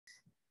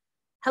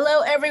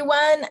Hello,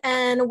 everyone,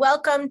 and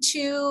welcome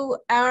to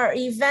our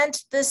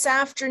event this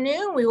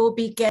afternoon. We will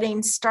be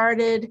getting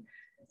started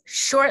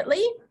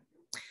shortly.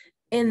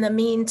 In the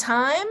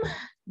meantime,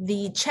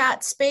 the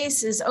chat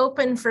space is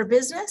open for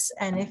business,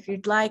 and if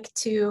you'd like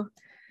to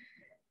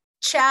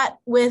chat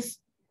with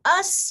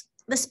us,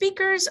 the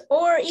speakers,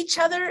 or each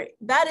other,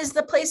 that is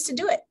the place to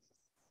do it.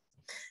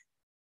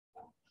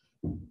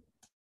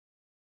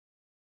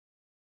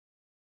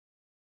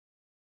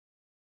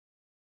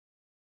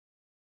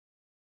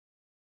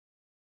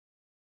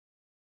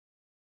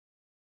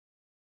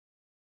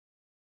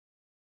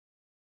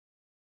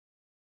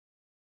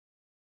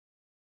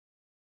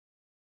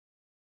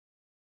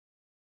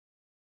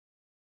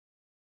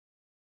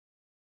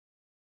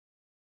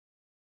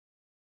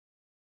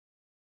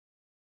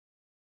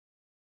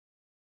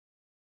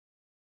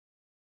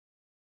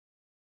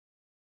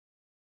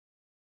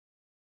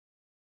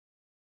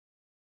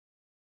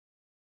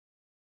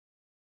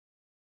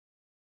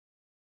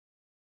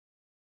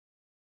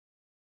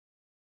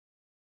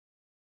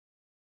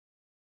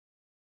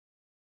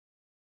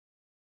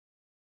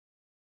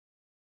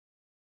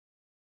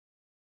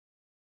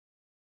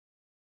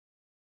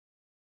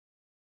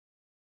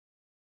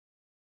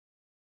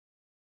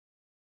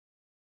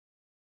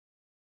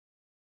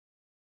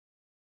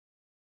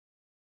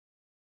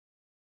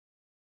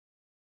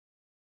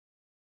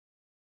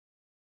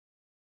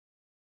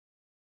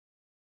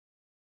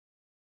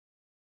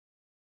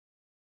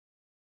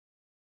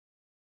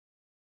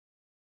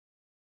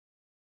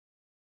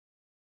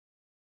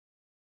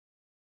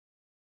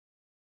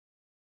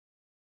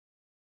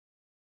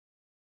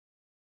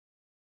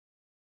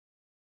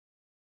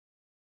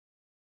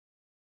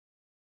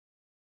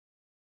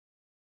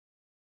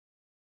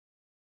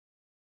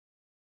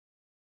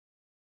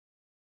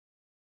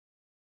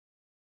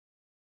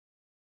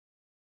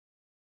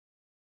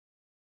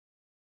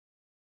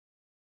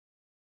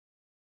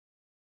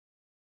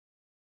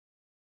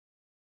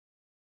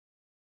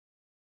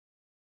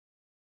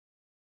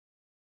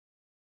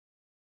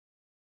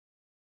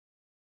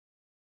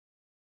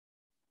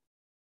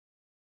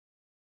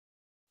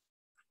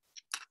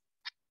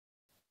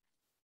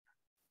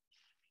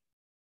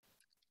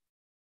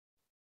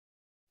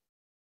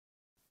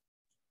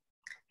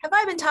 Have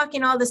I been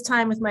talking all this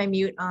time with my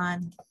mute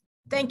on?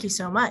 Thank you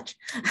so much.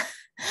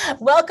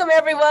 Welcome,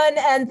 everyone,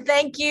 and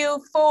thank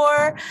you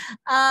for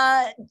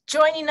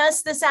joining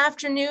us this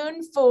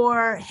afternoon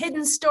for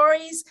Hidden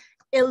Stories,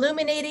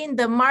 Illuminating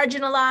the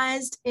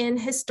Marginalized in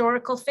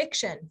Historical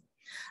Fiction.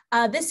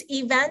 This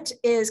event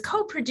is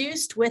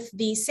co-produced with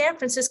the San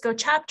Francisco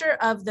chapter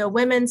of the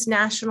Women's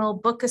National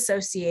Book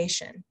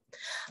Association.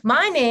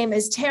 My name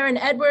is Taryn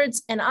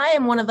Edwards, and I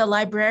am one of the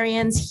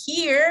librarians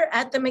here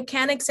at the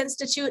Mechanics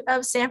Institute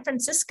of San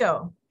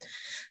Francisco.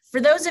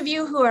 For those of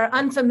you who are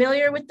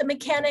unfamiliar with the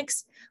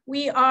Mechanics,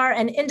 we are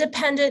an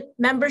independent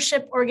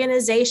membership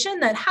organization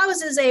that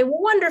houses a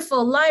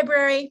wonderful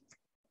library,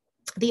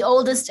 the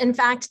oldest, in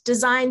fact,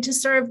 designed to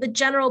serve the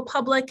general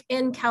public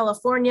in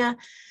California.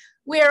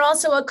 We are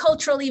also a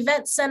cultural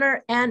event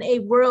center and a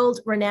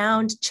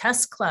world-renowned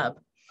chess club.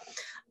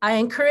 I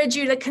encourage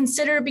you to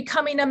consider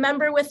becoming a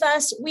member with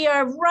us. We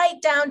are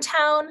right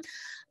downtown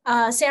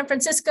San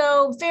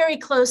Francisco, very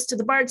close to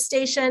the BART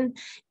station,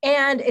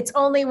 and it's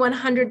only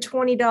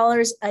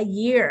 $120 a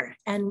year.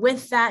 And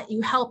with that,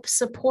 you help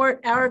support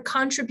our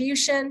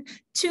contribution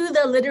to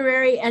the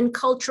literary and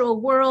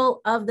cultural world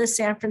of the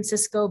San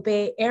Francisco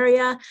Bay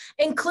Area,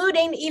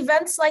 including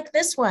events like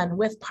this one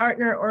with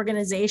partner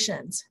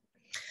organizations.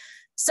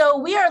 So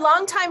we are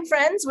longtime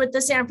friends with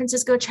the San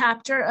Francisco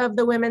chapter of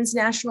the Women's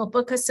National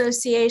Book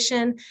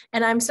Association,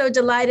 and I'm so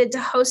delighted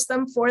to host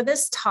them for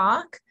this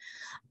talk.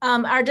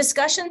 Our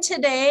discussion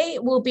today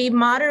will be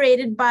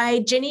moderated by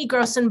Ginny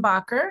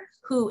Grossenbacher,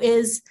 who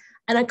is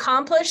an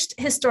accomplished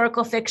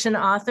historical fiction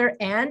author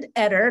and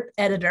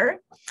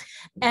editor.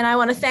 And I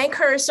want to thank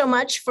her so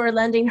much for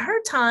lending her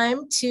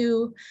time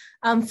to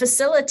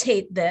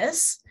facilitate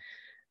this.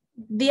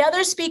 The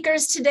other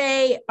speakers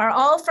today are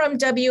all from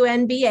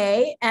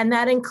WNBA, and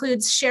that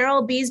includes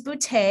Cheryl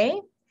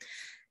Bees-Boutte,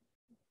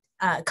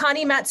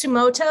 Connie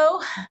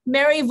Matsumoto,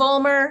 Mary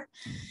Vollmer,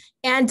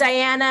 and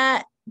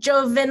Diana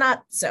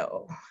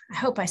Giovinazzo. I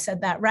hope I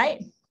said that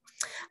right.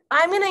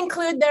 I'm going to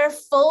include their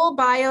full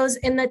bios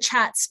in the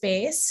chat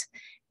space.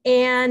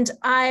 And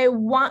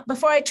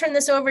before I turn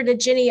this over to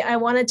Ginny, I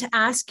wanted to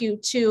ask you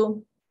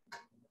to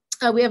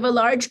we have a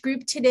large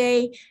group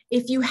today.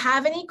 If you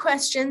have any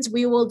questions,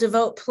 we will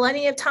devote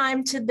plenty of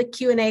time to the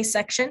Q&A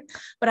section,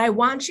 but I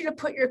want you to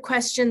put your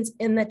questions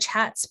in the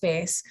chat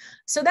space.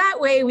 So that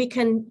way we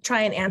can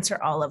try and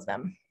answer all of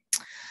them.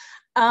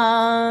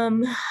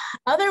 Otherwise,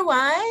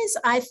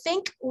 I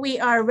think we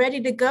are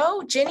ready to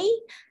go. Ginny,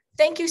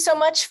 thank you so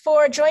much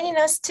for joining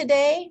us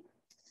today.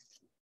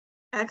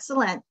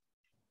 Excellent.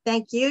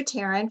 Thank you,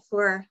 Taryn,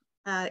 for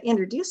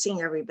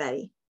introducing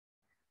everybody.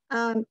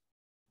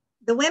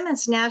 The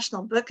Women's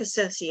National Book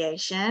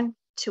Association,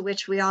 to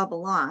which we all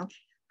belong,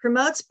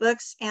 promotes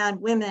books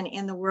and women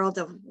in the world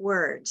of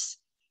words.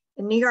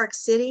 In New York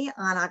City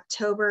on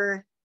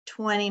October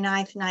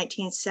 29th,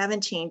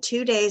 1917,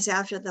 2 days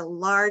after the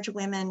large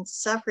women's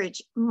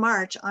suffrage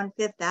march on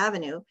Fifth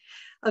Avenue,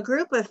 a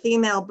group of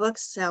female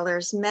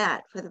booksellers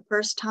met for the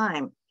first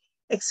time,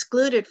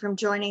 excluded from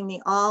joining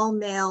the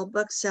all-male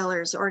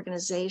booksellers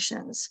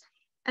organizations,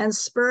 and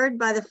spurred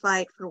by the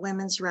fight for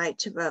women's right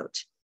to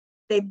vote.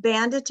 They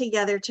banded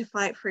together to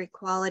fight for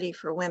equality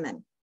for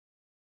women.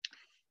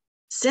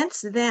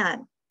 Since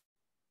then,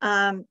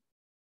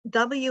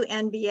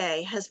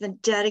 WNBA has been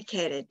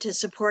dedicated to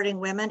supporting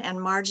women and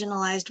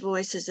marginalized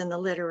voices in the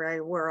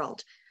literary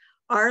world.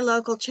 Our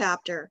local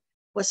chapter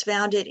was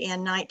founded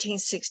in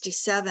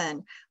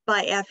 1967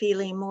 by F.E.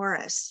 Lee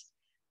Morris.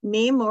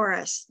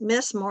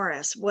 Miss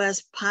Morris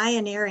was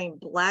pioneering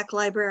Black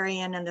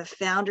librarian and the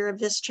founder of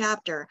this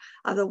chapter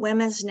of the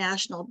Women's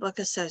National Book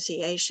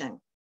Association.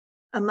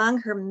 Among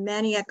her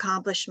many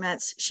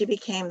accomplishments, she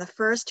became the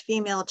first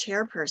female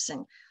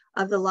chairperson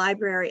of the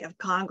Library of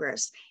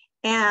Congress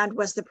and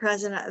was the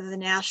president of the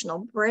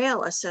National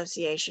Braille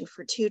Association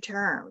for 2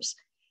 terms.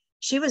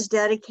 She was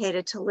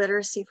dedicated to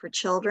literacy for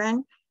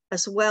children,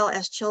 as well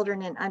as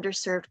children in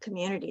underserved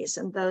communities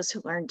and those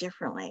who learn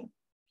differently.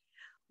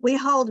 We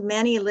hold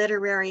many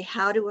literary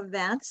how-to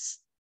events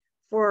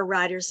for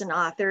writers and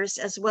authors,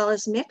 as well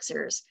as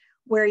mixers,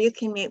 where you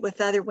can meet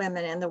with other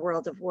women in the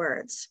world of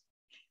words.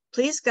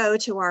 Please go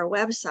to our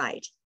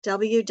website,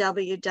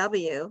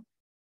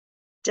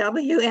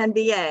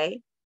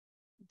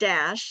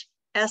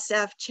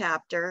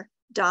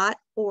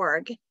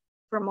 www.sfchapter.org,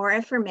 for more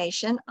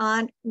information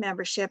on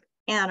membership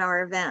and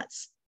our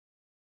events.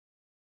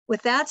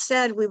 With that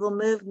said, we will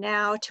move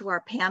now to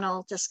our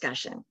panel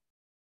discussion.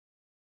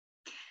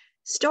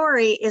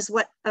 Story is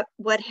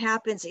what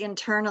happens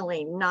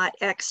internally, not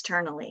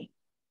externally.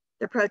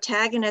 The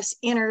protagonist's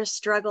inner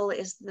struggle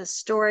is the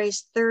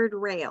story's third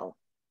rail,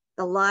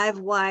 the live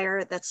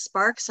wire that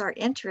sparks our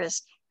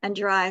interest and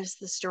drives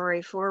the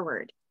story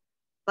forward.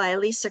 By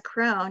Lisa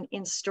Cron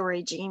in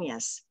Story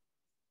Genius.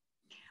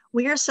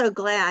 We are so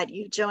glad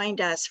you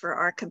joined us for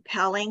our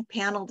compelling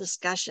panel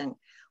discussion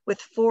with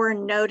 4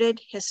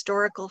 noted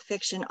historical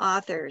fiction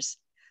authors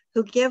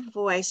who give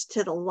voice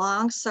to the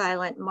long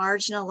silent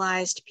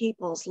marginalized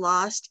peoples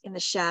lost in the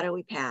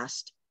shadowy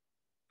past.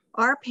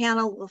 Our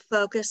panel will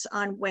focus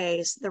on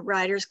ways the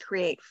writers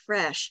create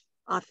fresh,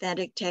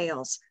 authentic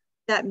tales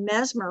that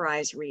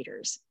mesmerize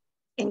readers,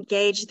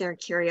 engage their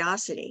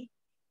curiosity,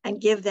 and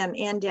give them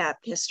in-depth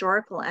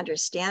historical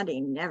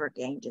understanding never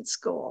gained in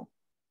school.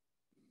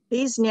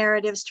 These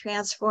narratives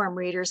transform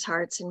readers'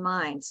 hearts and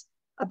minds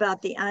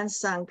about the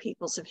unsung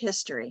peoples of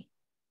history.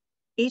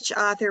 Each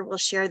author will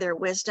share their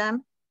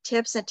wisdom,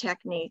 tips, and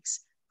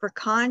techniques for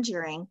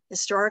conjuring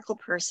historical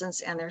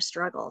persons and their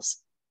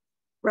struggles.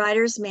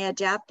 Writers may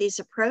adapt these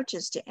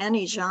approaches to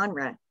any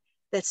genre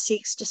that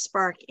seeks to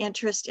spark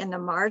interest in the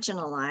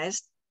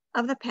marginalized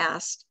of the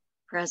past,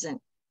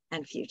 present,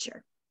 and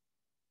future.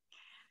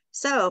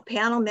 So,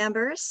 panel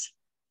members,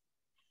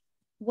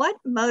 what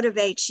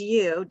motivates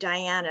you,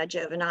 Diana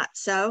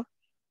Giovinazzo,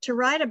 to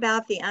write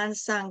about the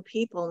unsung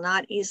people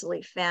not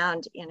easily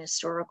found in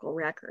historical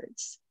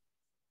records?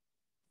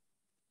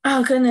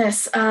 Oh,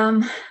 goodness.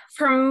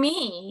 For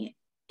me,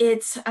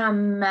 it's a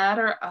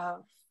matter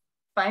of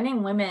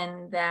finding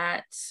women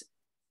that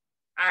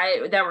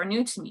were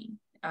new to me.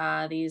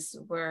 These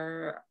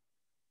were,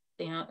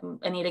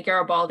 Anita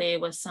Garibaldi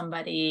was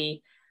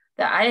somebody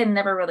that I had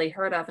never really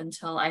heard of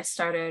until I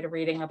started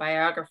reading a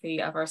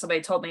biography of her. Somebody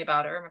told me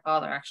about her, my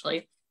father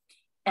actually.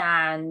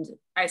 And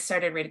I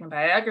started reading a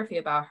biography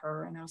about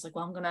her and I was like,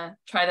 well, I'm gonna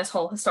try this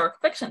whole historical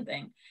fiction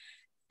thing.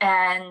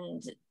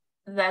 And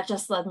that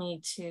just led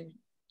me to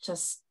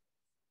just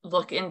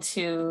look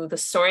into the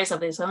stories of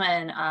these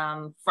women.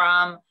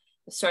 From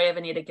the story of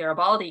Anita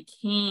Garibaldi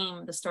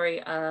came the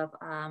story of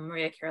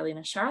Maria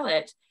Carolina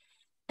Charlotte.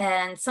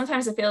 And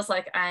sometimes it feels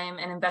like I'm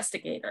an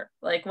investigator,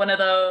 like one of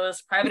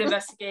those private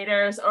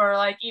investigators, or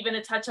like even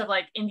a touch of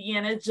like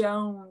Indiana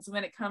Jones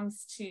when it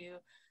comes to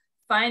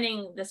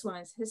finding this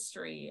woman's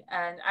history.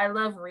 And I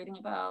love reading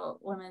about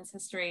women's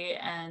history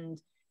and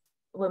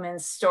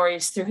women's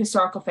stories through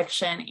historical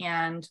fiction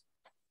and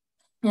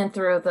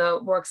through the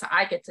works that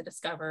I get to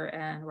discover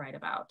and write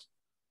about.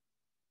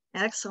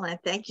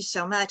 Excellent. Thank you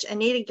so much.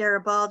 Anita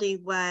Garibaldi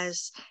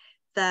was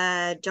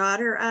the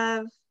daughter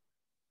of?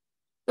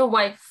 The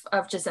wife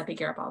of Giuseppe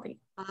Garibaldi.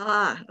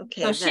 Ah,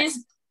 okay. So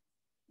she's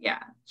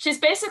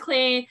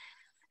basically,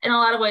 in a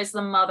lot of ways,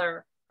 the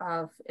mother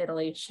of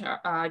Italy.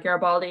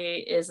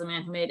 Garibaldi is the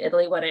man who made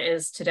Italy what it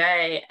is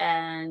today,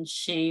 and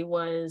she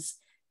was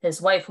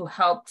his wife who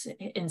helped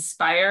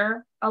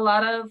inspire a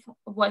lot of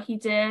what he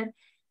did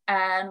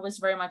and was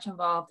very much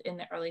involved in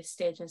the early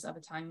stages of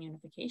Italian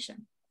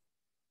unification.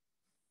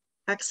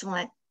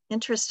 Excellent.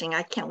 Interesting.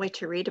 I can't wait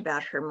to read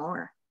about her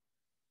more.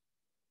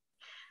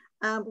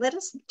 Let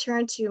us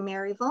turn to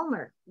Mary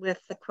Vollmer with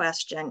the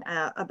question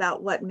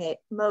about what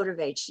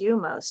motivates you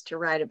most to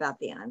write about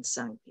the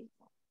unsung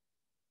people.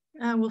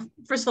 Well,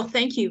 first of all,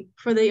 thank you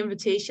for the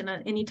invitation.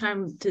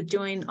 Anytime to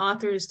join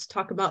authors to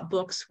talk about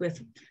books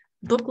with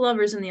book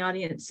lovers in the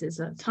audience is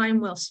a time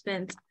well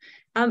spent.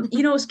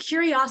 You know, it was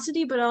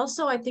curiosity, but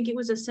also I think it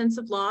was a sense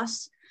of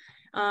loss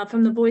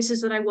from the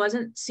voices that I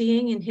wasn't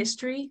seeing in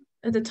history.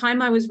 At the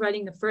time I was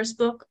writing the first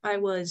book, I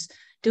was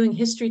doing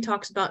history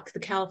talks about the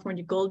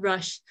California Gold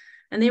Rush,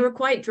 and they were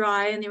quite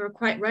dry and they were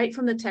quite right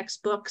from the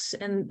textbooks,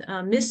 and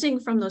missing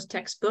from those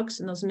textbooks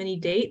and those many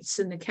dates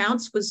and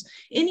accounts was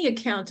any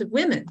account of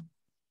women.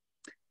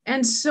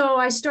 And so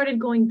I started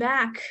going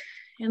back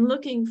and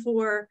looking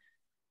for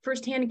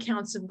firsthand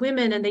accounts of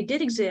women, and they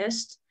did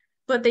exist,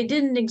 but they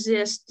didn't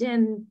exist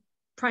in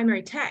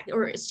primary text,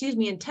 or excuse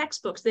me, in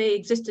textbooks. They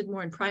existed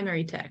more in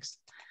primary text.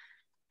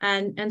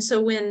 And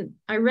so when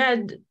I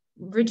read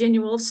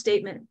Virginia Woolf's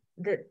statement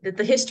that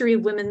the history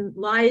of women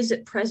lies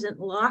at present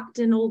locked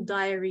in old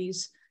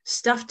diaries,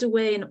 stuffed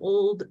away in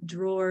old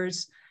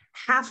drawers,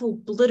 half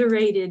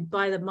obliterated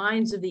by the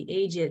minds of the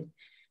aged,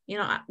 you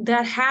know,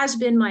 that has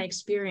been my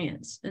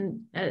experience.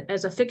 And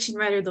as a fiction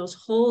writer, those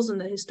holes in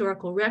the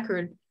historical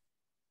record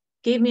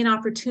gave me an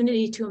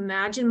opportunity to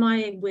imagine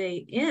my way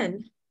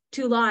in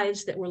to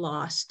lives that were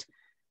lost,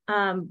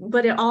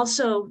 but it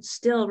also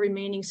still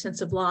remaining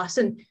sense of loss.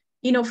 And,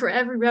 you know, for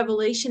every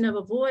revelation of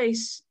a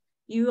voice,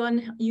 you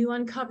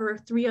uncover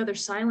 3 other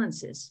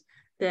silences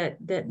that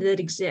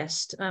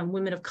exist.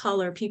 Women of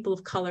color, people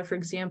of color, for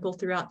example,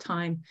 throughout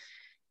time.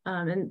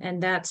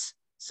 And that's,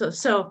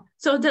 so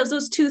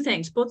those 2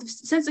 things, both a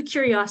sense of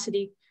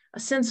curiosity, a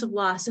sense of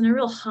loss, and a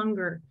real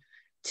hunger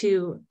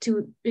to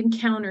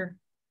encounter,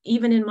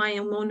 even in my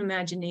own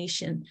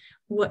imagination,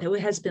 what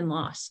has been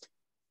lost.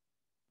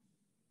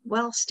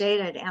 Well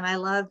stated. And I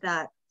love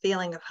that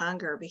feeling of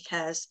hunger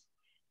because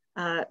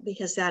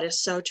that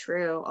is so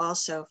true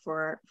also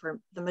for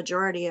the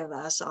majority of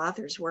us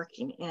authors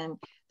working in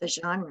the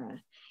genre.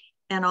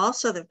 And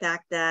also the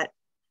fact that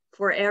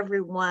for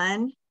every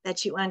one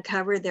that you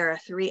uncover, there are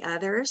 3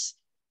 others,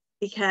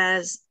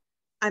 because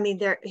I mean,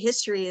 their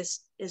history is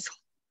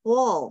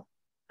full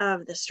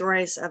of the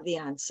stories of the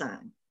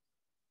unsung.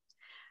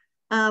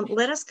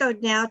 Let us go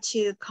now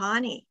to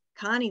Connie.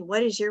 Connie,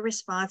 what is your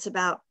response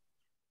about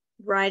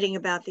writing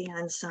about the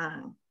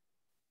unsung?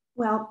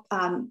 Well,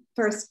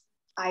 first,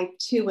 I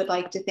too would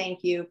like to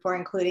thank you for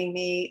including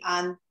me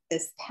on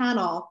this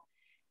panel.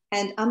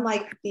 And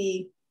unlike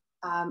the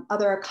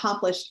other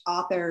accomplished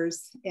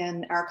authors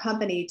in our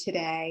company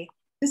today,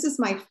 this is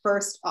my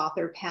first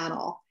author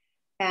panel,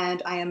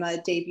 and I am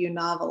a debut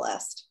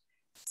novelist.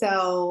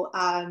 So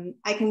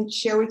I can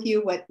share with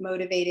you what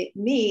motivated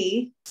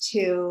me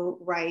to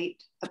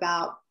write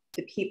about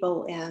the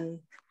people in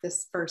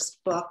this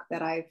first book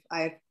that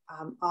I've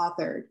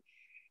authored.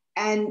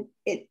 And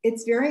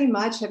it's very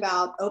much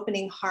about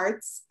opening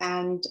hearts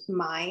and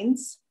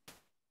minds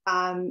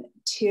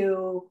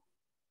to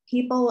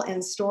people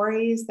and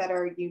stories that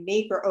are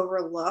unique or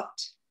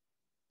overlooked,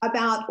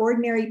 about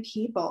ordinary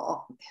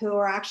people who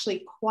are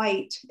actually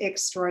quite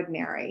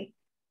extraordinary.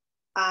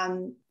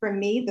 For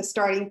me, the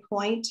starting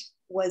point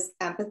was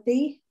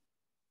empathy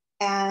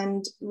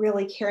and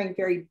really caring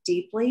very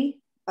deeply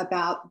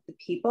about the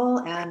people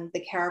and the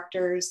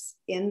characters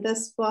in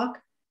this book,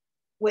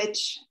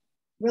 which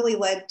really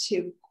led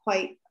to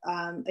quite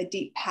a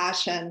deep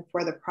passion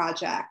for the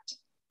project.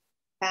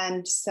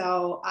 And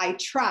so I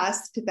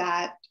trust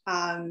that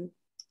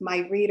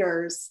my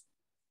readers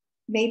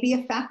may be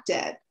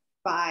affected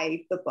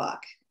by the book,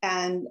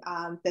 and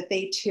that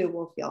they too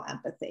will feel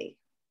empathy.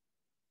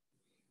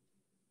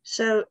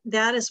 So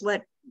that is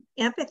what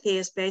empathy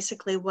is,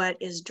 basically what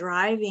is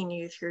driving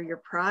you through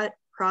your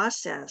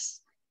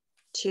process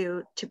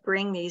to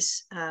bring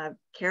these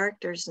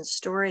characters and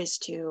stories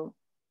to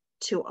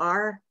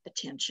our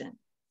attention.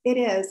 It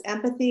is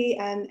empathy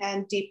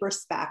and deep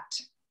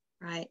respect.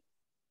 Right.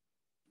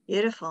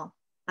 Beautiful.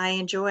 I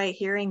enjoy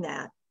hearing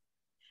that.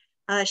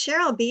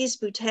 Cheryl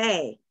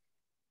Bees-Boutte,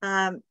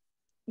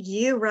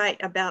 you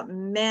write about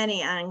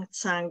many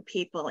unsung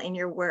people in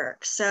your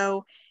work.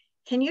 So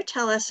can you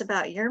tell us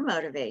about your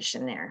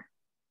motivation there?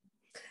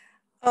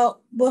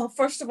 Well,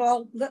 first of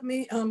all, let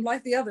me,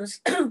 like the others,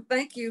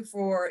 thank you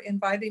for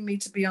inviting me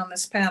to be on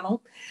this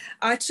panel.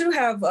 I too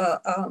have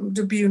a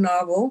debut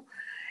novel,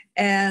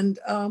 and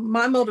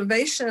my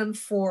motivation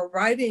for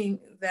writing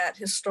that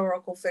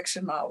historical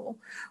fiction novel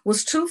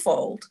was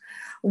twofold.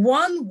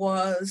 One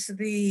was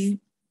the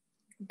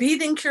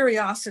beating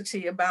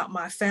curiosity about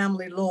my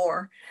family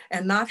lore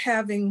and not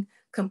having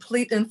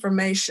complete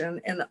information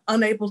and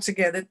unable to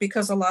get it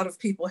because a lot of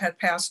people had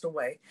passed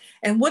away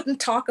and wouldn't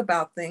talk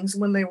about things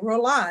when they were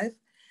alive,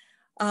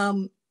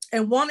 and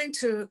wanting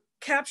to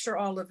capture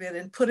all of it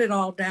and put it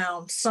all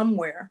down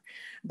somewhere,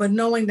 but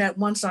knowing that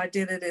once I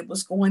did it, it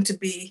was going to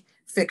be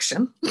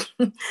fiction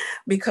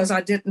because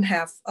I didn't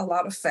have a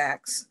lot of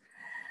facts.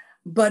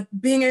 But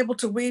being able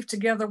to weave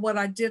together what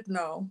I did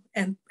know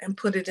and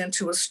put it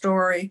into a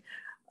story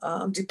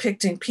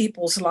depicting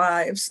people's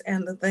lives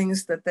and the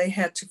things that they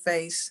had to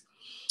face.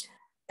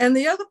 And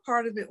the other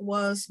part of it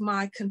was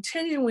my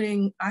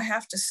continuing, I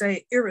have to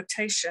say,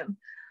 irritation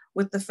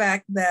with the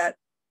fact that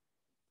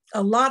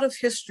a lot of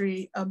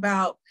history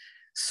about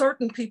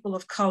certain people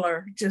of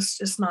color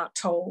just is not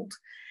told.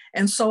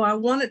 And so I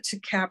wanted to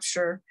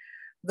capture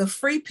the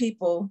free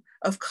people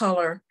of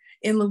color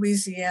in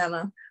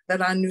Louisiana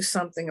that I knew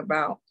something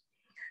about.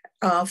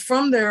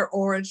 From their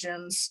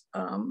origins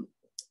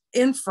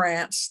in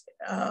France,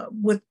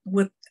 with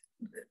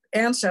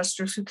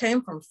ancestors who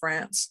came from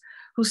France,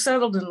 who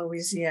settled in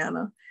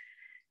Louisiana,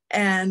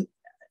 and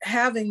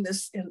having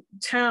this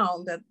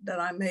town that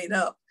I made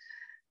up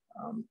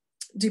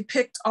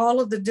depict all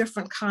of the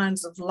different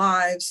kinds of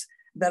lives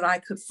that I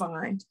could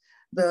find.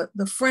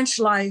 The French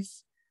life,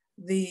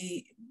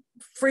 the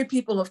free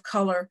people of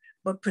color,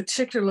 but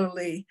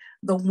particularly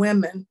the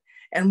women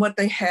and what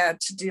they had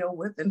to deal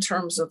with in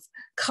terms of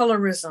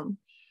colorism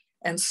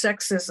and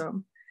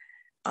sexism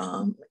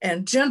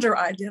and gender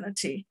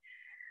identity.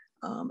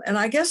 And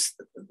I guess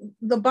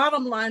the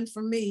bottom line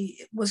for me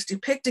was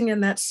depicting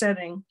in that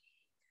setting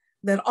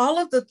that all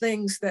of the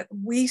things that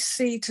we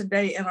see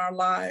today in our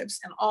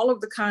lives and all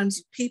of the kinds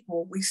of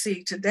people we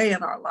see today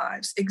in our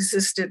lives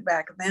existed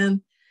back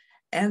then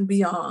and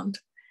beyond.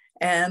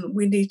 And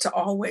we need to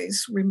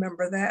always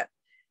remember that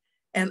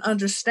and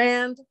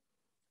understand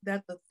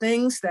that the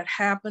things that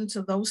happen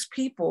to those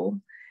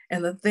people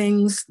and the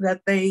things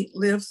that they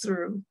live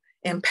through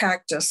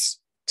impact us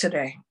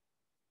today.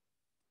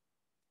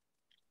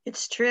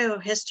 It's true.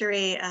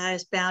 History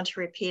is bound to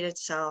repeat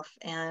itself.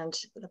 And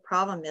the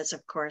problem is,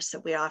 of course,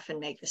 that we often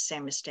make the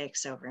same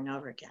mistakes over and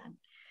over again.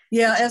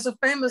 Yeah, as a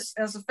famous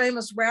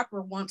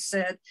rapper once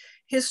said,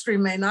 history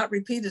may not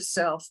repeat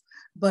itself,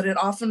 but it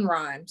often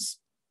rhymes.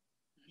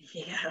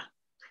 Yeah,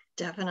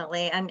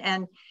 definitely.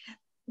 And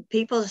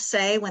people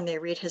say when they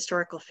read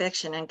historical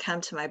fiction and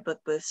come to my book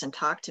booths and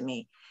talk to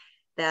me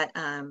that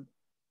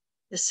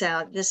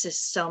this is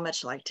so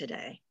much like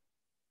today.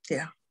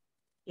 Yeah.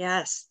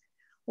 Yes.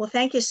 Well,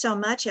 thank you so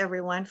much,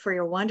 everyone, for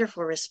your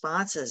wonderful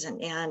responses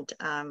and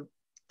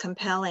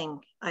compelling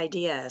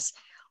ideas.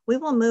 We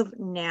will move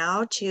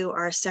now to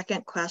our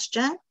second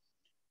question,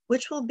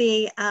 which will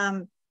be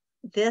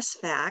this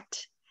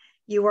fact.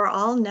 You are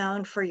all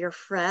known for your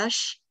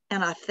fresh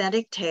and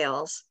authentic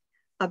tales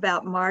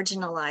about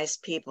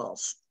marginalized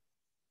peoples.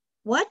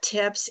 What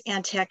tips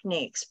and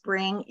techniques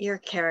bring your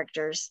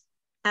characters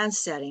and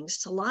settings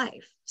to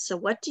life? So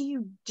what do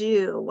you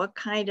do? What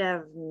kind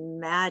of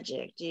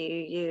magic do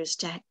you use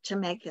to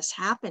make this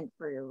happen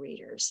for your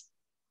readers?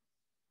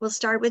 We'll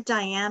start with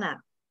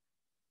Diana.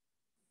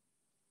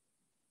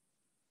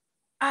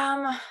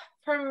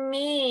 For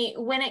me,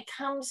 when it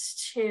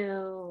comes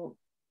to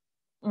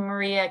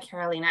Maria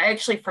Carolina,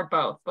 actually for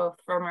both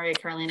for Maria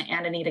Carolina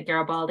and Anita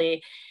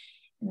Garibaldi,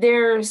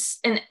 there's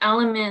an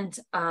element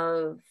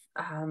of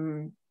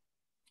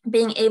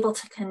being able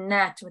to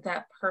connect with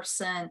that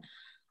person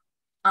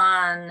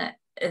on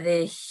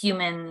this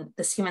human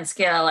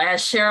scale.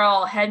 As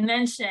Cheryl had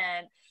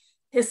mentioned,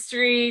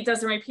 history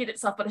doesn't repeat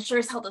itself, but it sure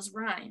as hell does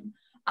rhyme.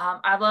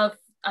 I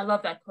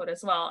love that quote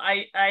as well.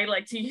 I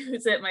like to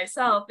use it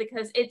myself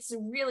because it's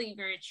really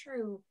very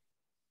true.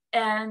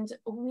 And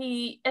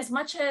we, as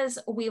much as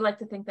we like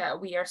to think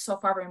that we are so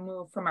far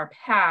removed from our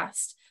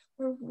past,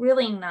 we're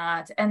really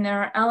not. And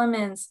there are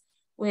elements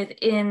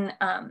within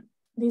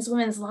these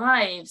women's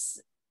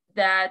lives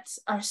that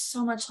are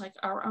so much like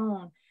our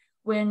own.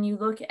 When you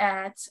look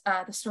at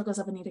the struggles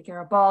of Anita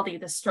Garibaldi,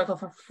 the struggle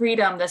for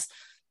freedom, this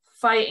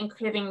fight and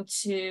craving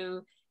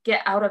to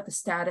get out of the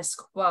status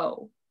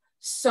quo.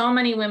 So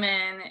many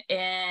women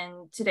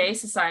in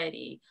today's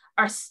society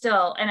are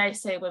still, and I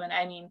say women,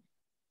 I mean,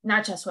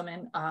 not just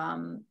women,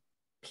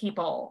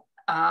 people,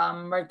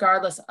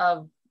 regardless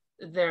of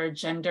their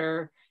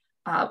gender,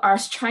 are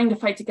trying to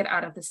fight to get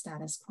out of the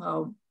status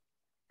quo.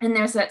 And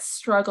there's that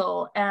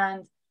struggle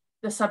and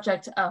the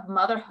subject of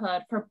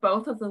motherhood for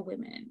both of the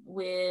women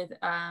with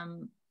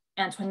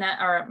for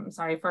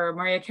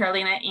Maria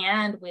Carolina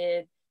and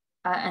with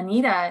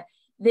Anita.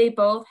 They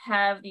both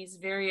have these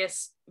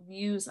various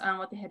views on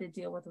what they had to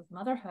deal with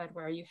motherhood,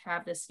 where you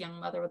have this young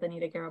mother with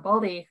Anita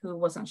Garibaldi who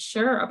wasn't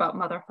sure about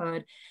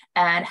motherhood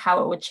and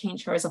how it would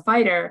change her as a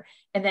fighter.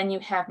 And then you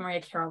have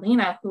Maria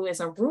Carolina, who is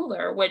a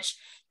ruler, which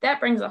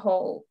that brings a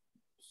whole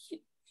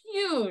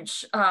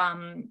huge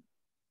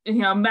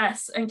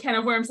mess and can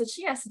of worms that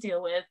she has to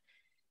deal with.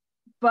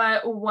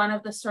 But one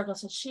of the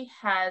struggles that she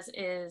has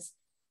is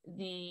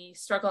the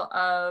struggle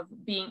of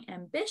being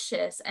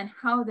ambitious and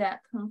how that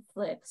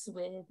conflicts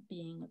with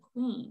being a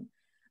queen.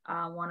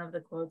 One of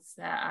the quotes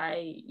that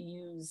I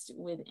used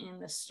within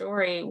the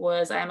story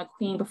was, "I am a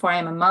queen before I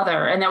am a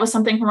mother." And that was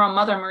something her own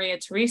mother, Maria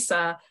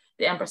Theresa,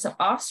 the Empress of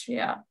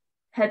Austria,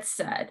 had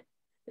said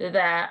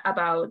that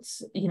about,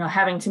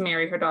 having to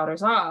marry her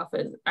daughters off.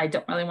 I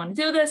don't really want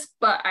to do this,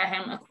 but I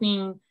am a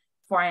queen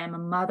before I am a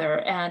mother.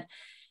 And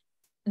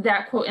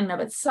that quote in and of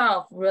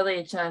itself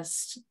really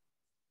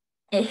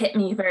it hit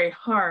me very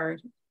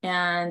hard.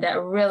 And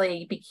that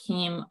really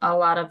became a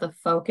lot of the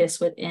focus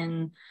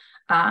within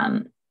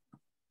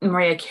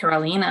Maria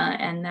Carolina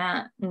and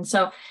that.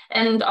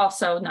 And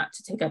also, not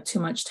to take up too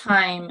much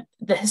time,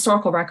 the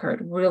historical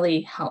record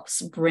really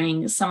helps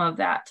bring some of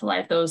that to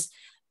life, those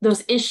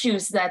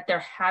issues that they're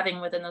having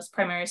within those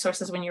primary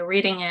sources when you're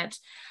reading it.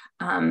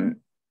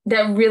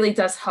 That really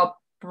does help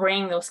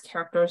bring those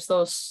characters,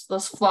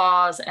 those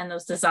flaws and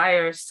those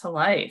desires to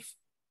life.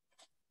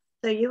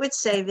 So you would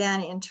say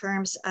then, in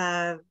terms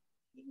of,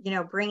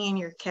 bringing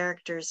your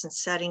characters and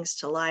settings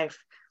to life,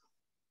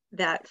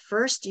 that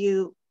first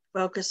you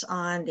focus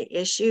on the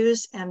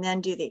issues, and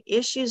then do the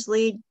issues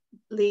lead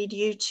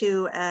you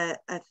to a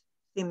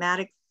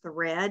thematic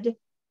thread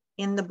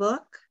in the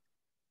book?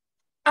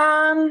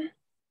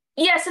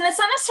 Yes, and it's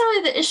not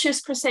necessarily the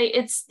issues per se,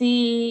 it's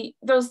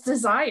those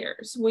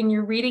desires. When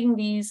you're reading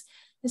these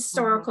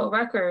historical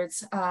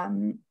records,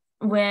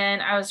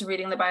 when I was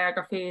reading the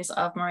biographies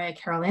of Maria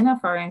Carolina,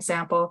 for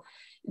example,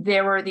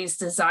 there were these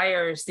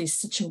desires, these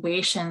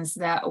situations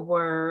that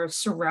were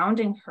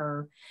surrounding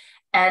her,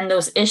 and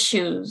those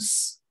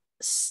issues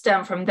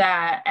stem from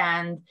that,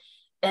 and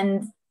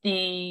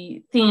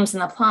the themes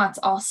and the plots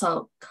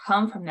also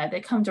come from that. They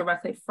come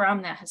directly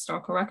from that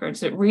historical record.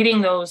 So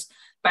reading those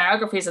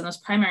biographies and those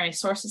primary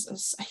sources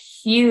is a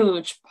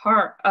huge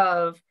part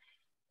of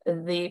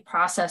the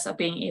process of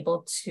being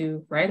able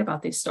to write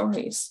about these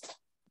stories.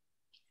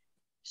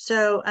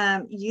 So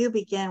you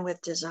begin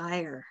with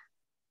desire.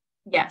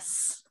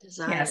 Yes.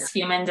 Desire. Yes,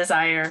 human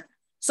desire.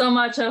 So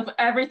much of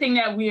everything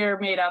that we are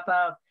made up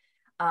of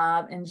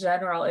in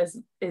general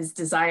is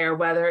desire,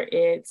 whether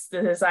it's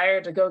the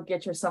desire to go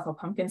get yourself a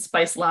pumpkin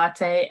spice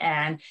latte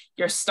and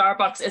your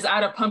Starbucks is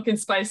out of pumpkin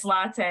spice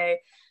latte,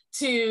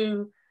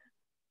 to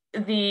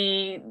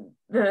the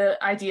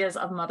ideas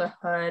of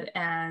motherhood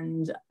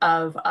and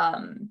of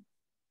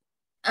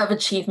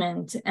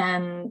achievement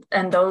and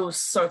those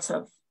sorts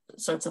of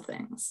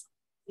things.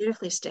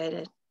 Beautifully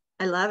stated.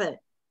 I love it.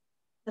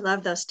 I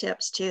love those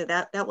tips too.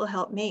 That will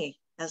help me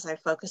as I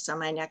focus on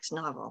my next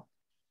novel.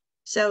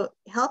 So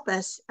help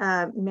us,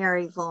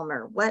 Mary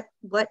Vollmer.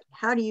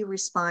 How do you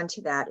respond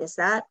to that? Is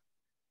that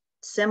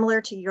similar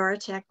to your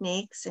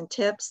techniques and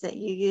tips that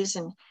you use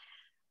in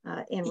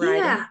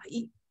writing?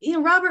 Yeah,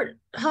 Robert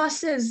Haas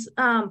says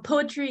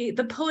poetry.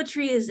 The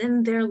poetry is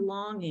in their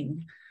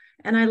longing,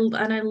 and I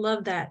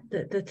love that.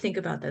 To think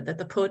about that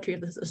the poetry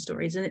of the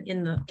stories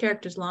in the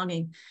characters'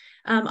 longing.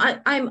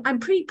 I'm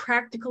pretty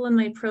practical in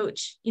my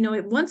approach.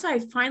 Once I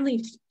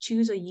finally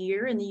choose a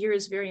year, and the year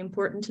is very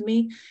important to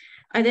me,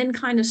 I then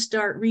kind of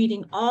start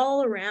reading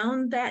all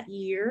around that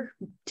year,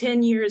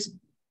 10 years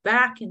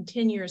back and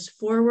 10 years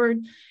forward,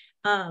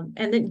 and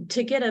then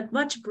to get a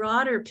much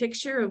broader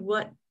picture of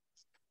what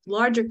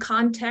larger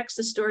context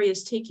the story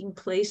is taking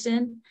place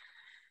in,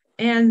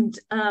 and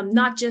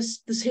not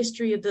just this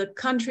history of the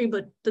country,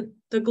 but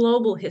the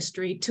global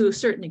history to a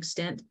certain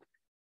extent.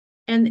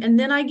 And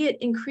then I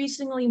get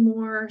increasingly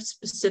more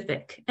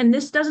specific. And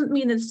this doesn't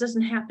mean that this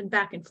doesn't happen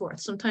back and forth.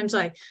 Sometimes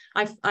I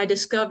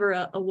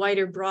discover a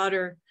wider,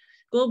 broader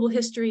global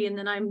history, and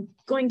then I'm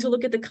going to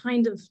look at the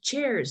kind of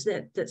chairs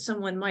that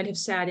someone might have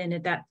sat in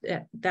at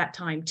that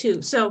time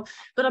too. So,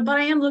 but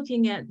I am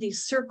looking at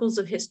these circles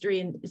of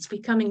history, and it's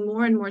becoming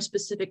more and more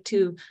specific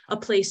to a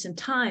place and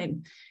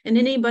time. And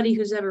anybody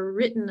who's ever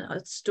written a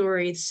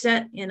story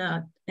set in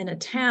a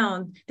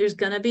town, there's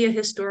going to be a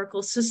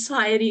historical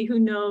society who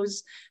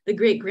knows the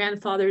great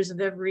grandfathers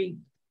of every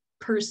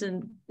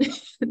person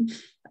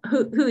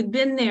who'd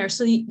been there.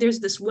 So there's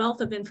this wealth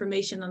of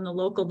information on the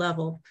local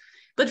level.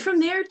 But from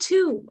there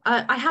too,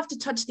 I have to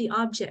touch the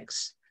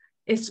objects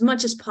as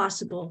much as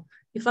possible.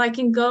 If I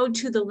can go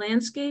to the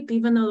landscape,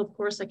 even though of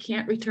course I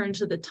can't return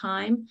to the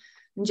time,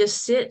 and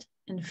just sit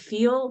and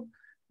feel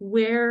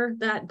where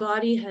that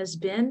body has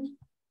been,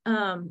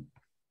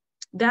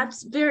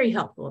 that's very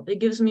helpful. It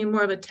gives me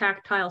more of a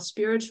tactile,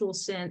 spiritual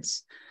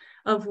sense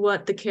of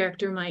what the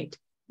character might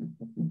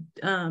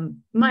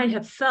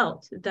have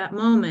felt at that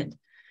moment.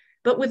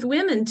 But with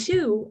women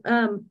too,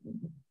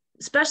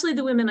 especially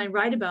the women I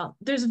write about,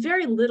 there's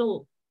very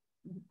little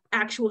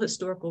actual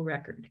historical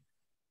record.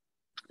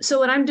 So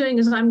what I'm doing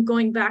is I'm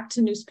going back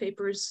to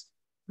newspapers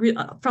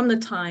from the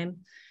time.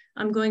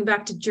 I'm going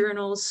back to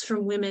journals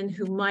from women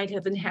who might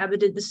have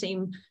inhabited the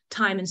same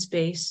time and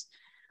space.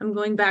 I'm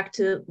going back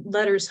to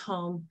letters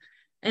home,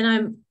 and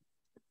I'm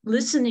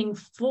listening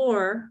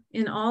for,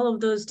 in all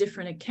of those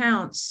different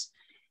accounts,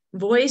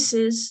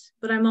 voices,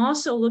 but I'm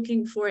also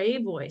looking for a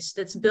voice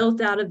that's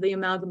built out of the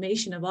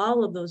amalgamation of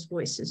all of those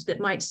voices that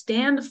might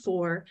stand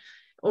for,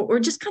 or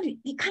just kind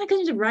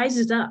of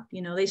rises up.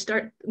 They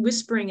start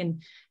whispering,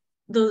 and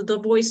the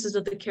voices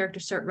of the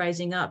characters start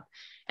rising up,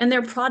 and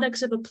they're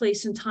products of a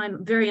place and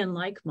time very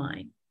unlike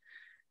mine.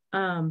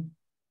 I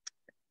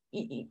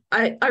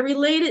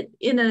relate it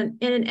in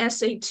an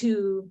essay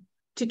to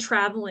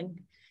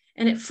traveling,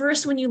 and at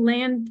first, when you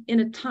land in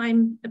a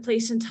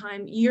place and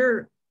time,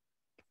 you're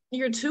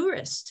a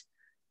tourist.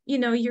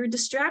 You're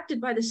distracted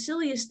by the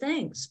silliest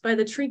things, by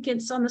the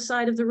trinkets on the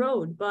side of the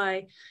road,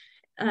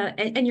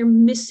 and you're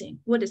missing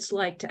what it's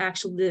like to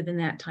actually live in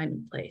that time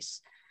and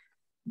place.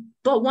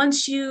 But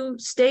once you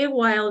stay a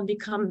while and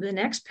become an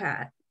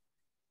expat,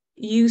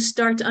 you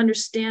start to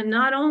understand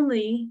not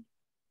only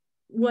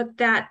what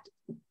that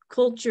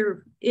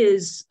culture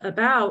is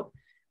about,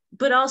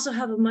 but also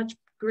have a much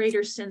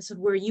greater sense of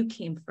where you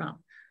came from.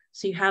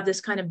 So you have this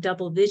kind of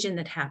double vision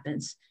that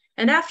happens.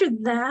 And after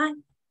that,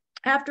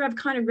 after I've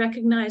kind of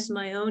recognized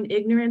my own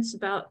ignorance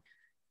about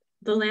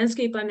the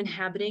landscape I'm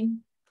inhabiting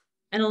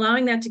and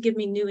allowing that to give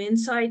me new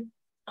insight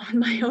on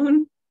my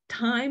own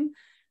time,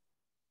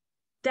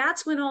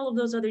 that's when all of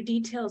those other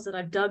details that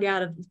I've dug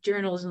out of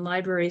journals and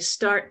libraries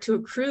start to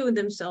accrue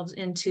themselves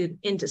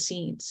into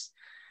scenes.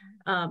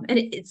 And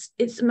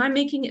am I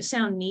making it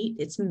sound neat?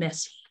 It's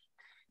messy.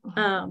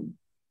 And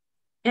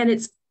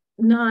it's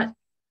not,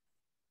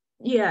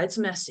 yeah, it's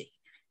messy.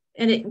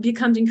 And it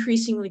becomes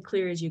increasingly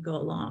clear as you go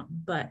along.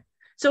 But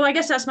so I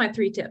guess that's my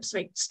 3 tips,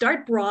 right?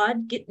 Start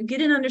broad,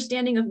 get an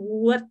understanding of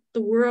what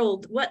the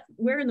world,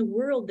 where in the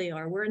world they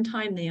are, where in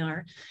time they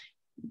are,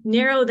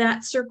 narrow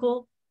that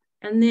circle,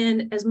 and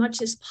then as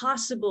much as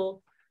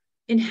possible,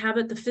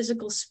 inhabit the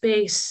physical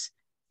space,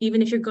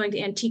 even if you're going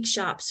to antique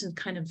shops and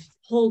kind of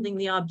holding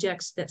the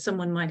objects that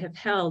someone might have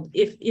held,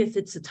 if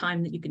it's a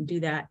time that you can do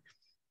that.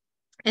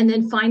 And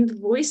then find the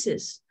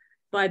voices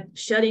by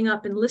shutting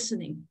up and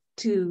listening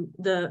to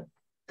the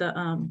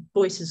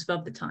voices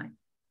of the time.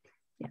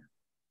 Yeah.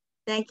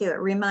 Thank you. It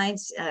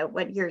reminds,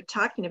 what you're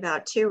talking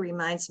about too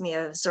reminds me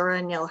of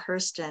Zora Neale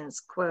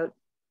Hurston's quote,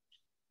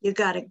 "You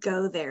got to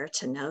go there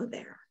to know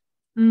there."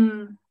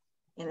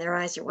 In their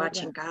eyes, you're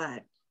watching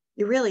God.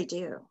 You really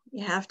do.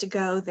 You have to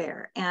go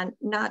there, and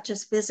not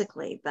just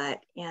physically, but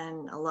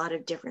in a lot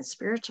of different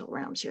spiritual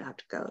realms, you have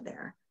to go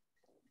there.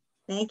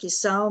 Thank you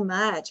so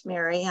much,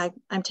 Mary.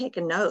 I'm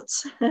taking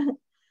notes.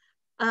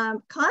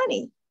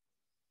 Connie,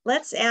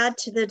 let's add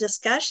to the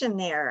discussion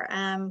there.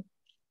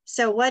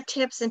 So what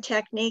tips and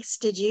techniques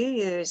did you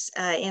use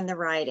in the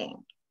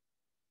writing?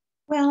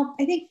 Well,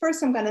 I think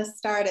first I'm going to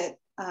start at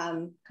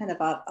kind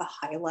of a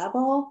high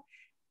level.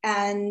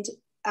 And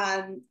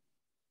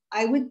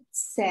I would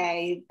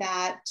say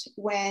that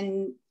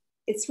when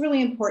it's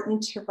really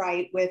important to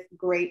write with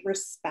great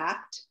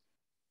respect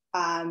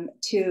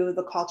to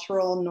the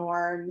cultural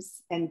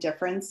norms and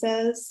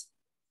differences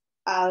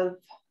of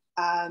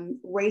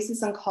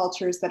races and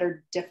cultures that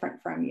are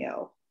different from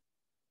you,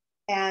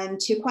 and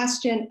to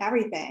question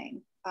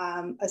everything,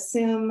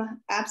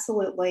 assume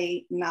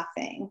absolutely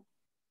nothing.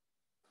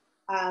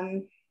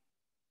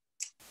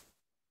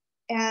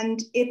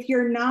 And if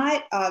you're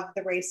not of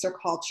the race or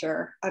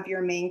culture of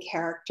your main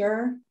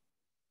character,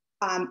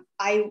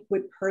 I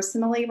would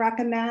personally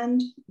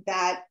recommend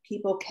that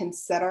people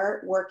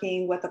consider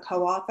working with a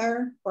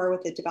co-author or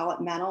with a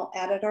developmental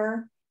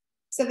editor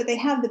so that they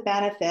have the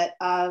benefit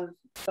of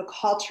the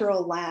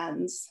cultural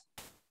lens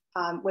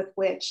with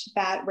which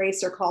that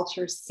race or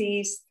culture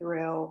sees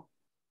through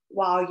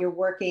while you're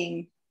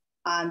working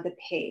on the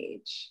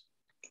page.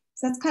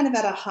 So that's kind of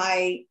at a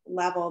high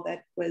level.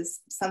 That was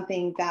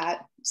something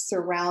that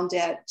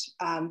surrounded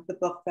the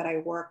book that I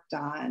worked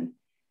on.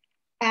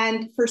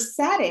 And for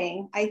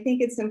setting, I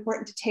think it's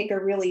important to take a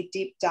really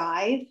deep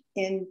dive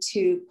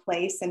into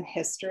place and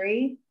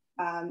history,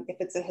 if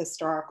it's a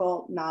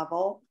historical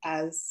novel,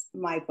 as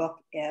my book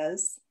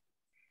is.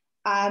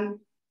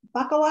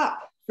 Buckle up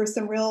for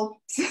some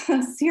real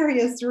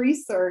serious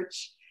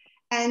research.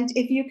 And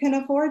if you can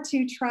afford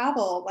to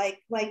travel,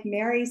 like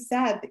Mary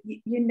said,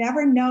 you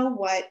never know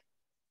what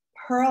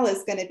pearl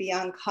is going to be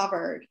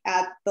uncovered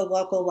at the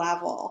local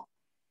level.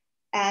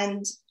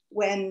 And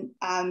when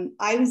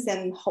I was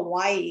in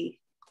Hawaii,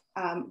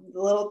 the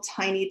little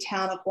tiny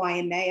town of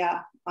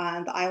Waimea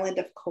on the island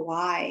of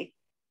Kauai,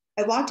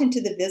 I walked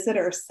into the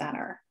visitor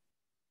center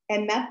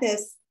and met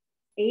this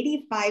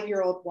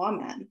 85-year-old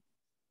woman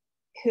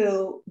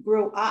who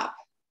grew up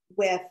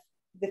with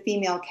the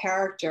female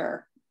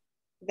character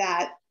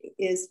that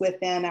is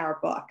within our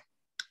book.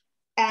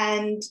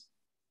 And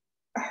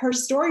her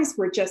stories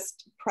were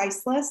just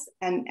priceless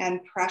and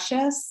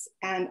precious.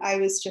 And I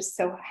was just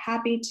so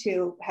happy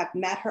to have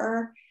met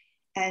her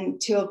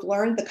and to have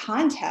learned the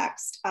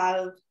context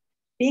of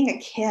being a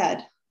kid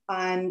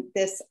on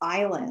this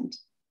island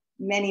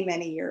many,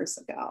 many years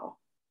ago.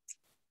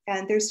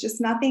 And there's just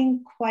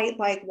nothing quite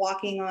like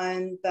walking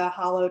on the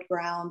hallowed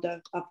ground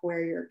of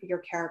where your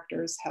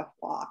characters have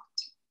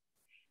walked.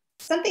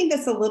 Something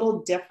that's a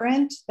little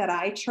different that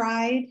I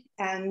tried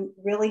and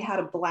really had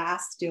a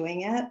blast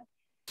doing it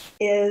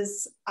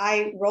is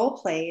I role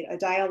played a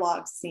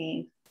dialogue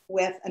scene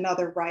with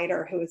another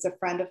writer who is a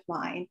friend of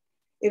mine.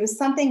 It was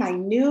something I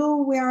knew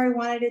where I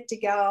wanted it to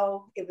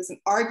go. It was an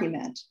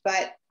argument,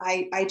 but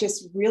I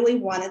just really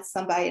wanted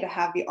somebody to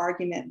have the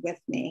argument with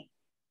me.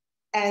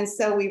 And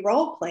so we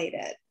role played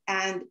it,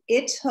 and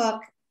it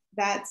took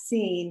that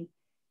scene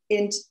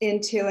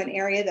into an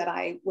area that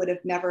I would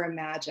have never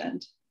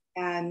imagined.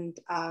 And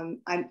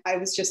I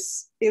was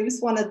just, it was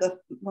one of the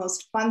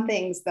most fun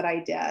things that I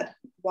did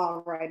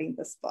while writing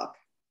this book.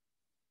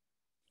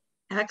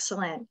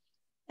 Excellent.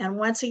 And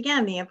once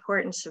again, the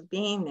importance of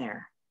being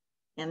there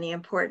and the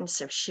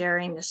importance of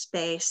sharing the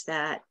space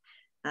that,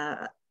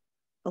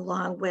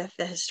 along with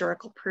the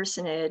historical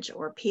personage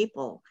or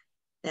people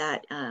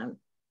that,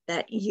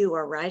 that you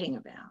are writing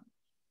about.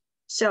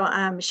 So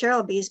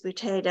Cheryl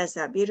Bees-Boutte does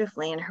that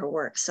beautifully in her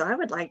work. So I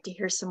would like to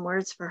hear some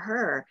words for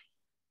her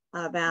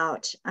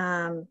about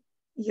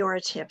your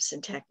tips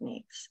and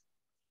techniques.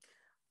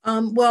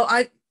 Well,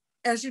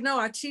 as you know,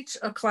 I teach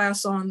a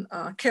class on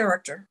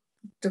character,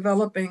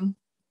 developing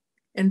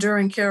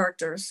enduring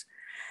characters.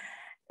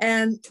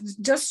 And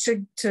just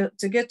to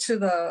get to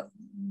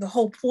the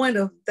whole point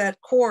of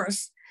that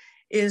course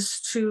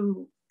is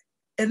to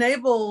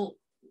enable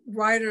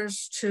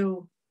writers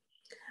to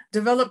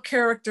develop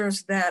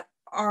characters that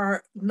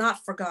are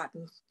not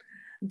forgotten,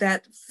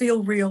 that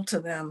feel real to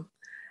them,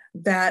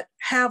 that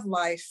have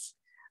life,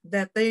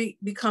 that they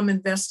become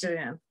invested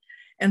in.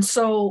 And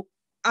so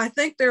I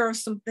think there are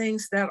some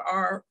things that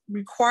are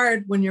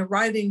required when you're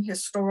writing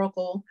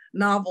historical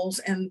novels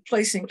and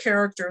placing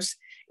characters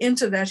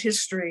into that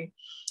history.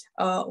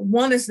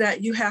 One is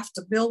that you have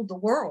to build the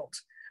world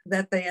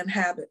that they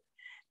inhabit.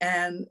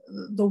 And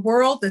the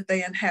world that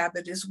they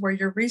inhabit is where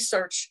your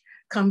research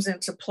comes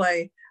into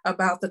play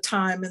about the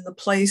time and the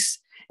place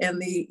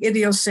and the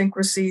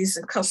idiosyncrasies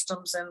and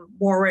customs and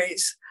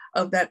mores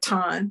of that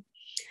time.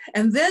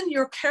 And then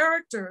your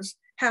characters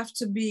have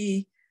to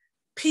be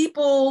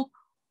people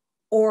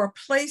or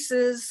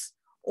places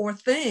or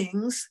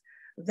things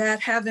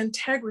that have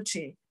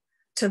integrity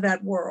to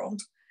that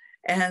world,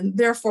 and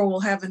therefore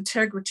will have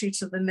integrity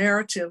to the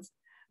narrative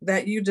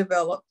that you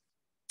develop.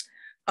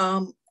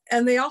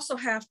 And they also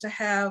have to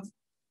have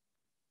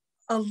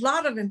a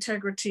lot of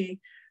integrity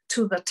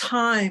to the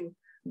time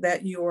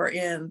that you are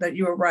in, that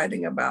you are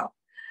writing about.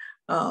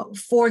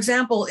 For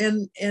example,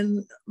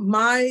 in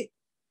my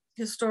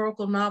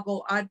historical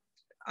novel,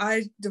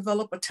 I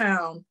develop a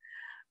town,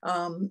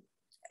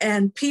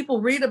 and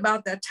people read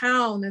about that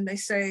town and they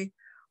say,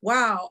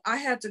 wow, I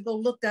had to go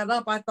look that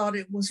up. I thought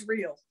it was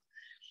real.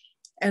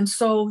 And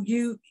so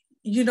you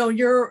know,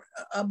 your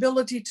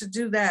ability to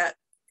do that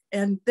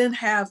and then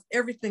have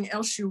everything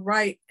else you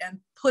write and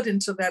put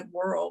into that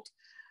world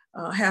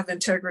have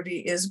integrity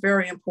is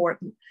very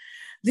important.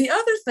 The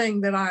other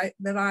thing that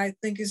I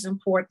think is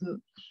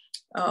important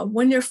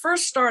when you're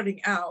first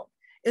starting out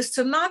is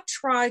to not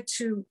try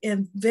to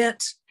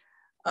invent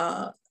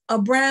a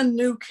brand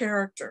new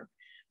character.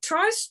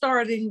 Try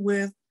starting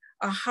with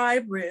a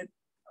hybrid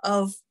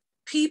of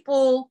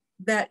people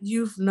that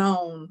you've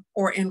known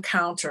or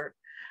encountered.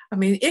 I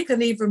mean, it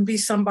can even be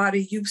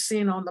somebody you've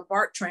seen on the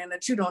BART train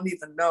that you don't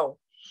even know.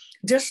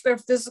 Just their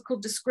physical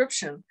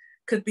description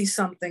could be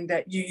something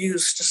that you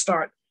use to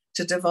start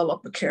to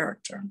develop a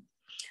character.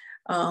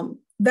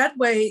 That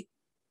way,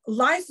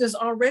 life is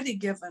already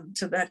given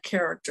to that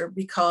character,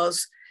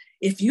 because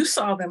if you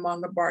saw them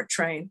on the BART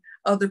train,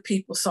 other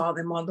people saw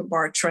them on the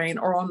BART train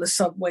or on the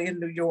subway in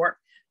New York,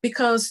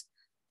 because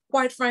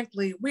quite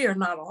frankly, we are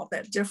not all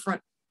that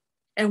different.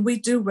 And we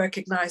do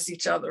recognize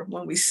each other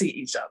when we see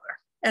each other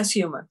as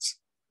humans.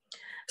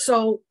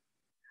 So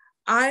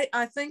I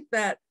think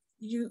that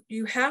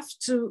you have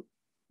to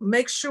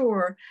make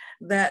sure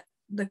that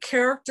the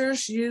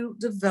characters you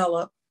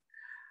develop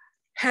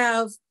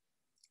have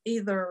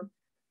either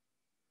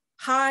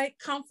high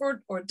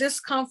comfort or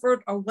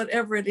discomfort or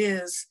whatever it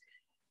is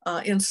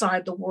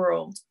inside the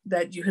world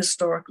that you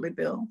historically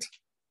build.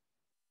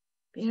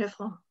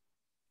 Beautiful.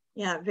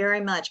 Yeah,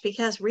 very much,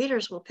 because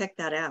readers will pick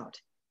that out.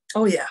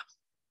 Oh, yeah.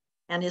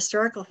 And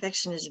historical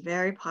fiction is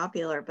very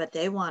popular, but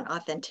they want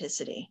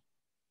authenticity.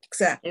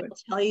 Exactly. They will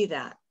tell you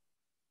that.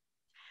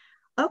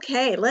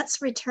 Okay,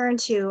 let's return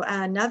to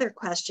another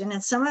question.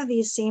 And some of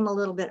these seem a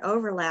little bit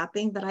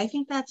overlapping, but I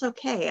think that's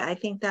okay. I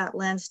think that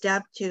lends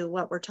depth to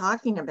what we're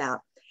talking about.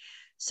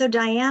 So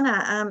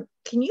Diana,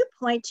 can you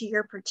point to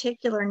your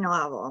particular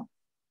novel,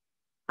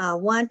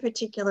 one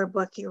particular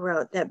book you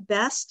wrote that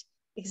best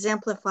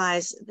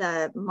exemplifies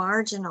the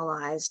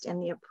marginalized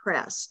and the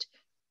oppressed?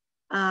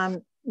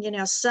 You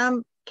know,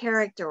 some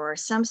character or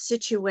some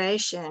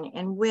situation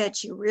in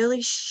which you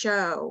really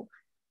show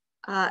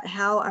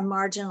how a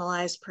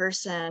marginalized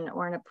person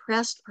or an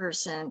oppressed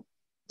person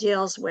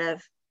deals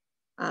with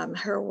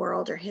her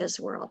world or his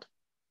world.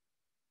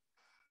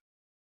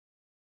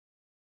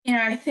 You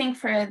know, I think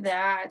for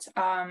that,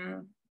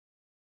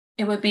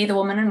 it would be The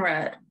Woman in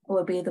Red. It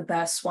would be the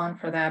best one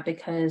for that,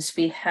 because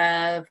we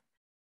have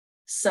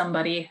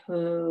somebody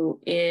who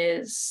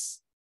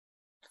is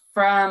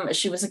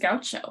she was a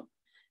gaucho.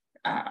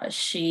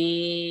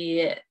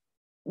 She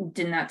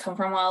did not come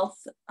from wealth.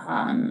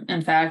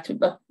 In fact,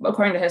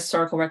 according to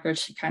historical records,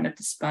 she kind of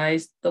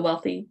despised the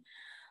wealthy.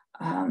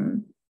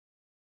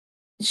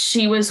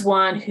 She was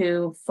one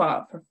who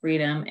fought for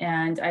freedom.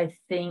 And I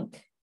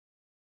think,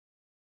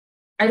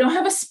 I don't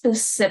have a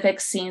specific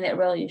scene that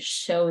really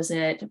shows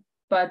it,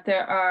 but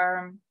there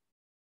are,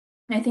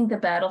 I think the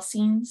battle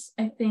scenes,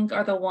 I think,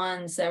 are the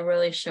ones that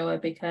really show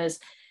it, because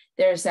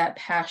there's that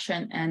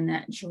passion and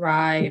that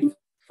drive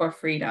for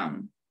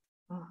freedom.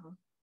 Mm-hmm.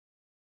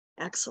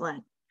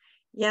 Excellent.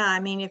 Yeah, I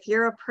mean, if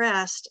you're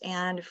oppressed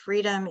and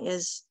freedom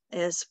is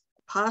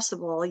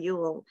possible, you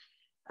will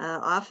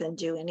often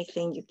do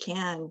anything you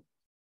can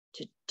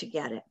to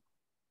get it.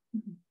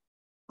 Mm-hmm.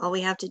 All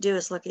we have to do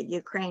is look at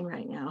Ukraine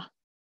right now.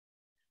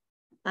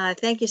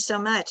 Thank you so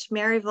much.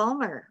 Mary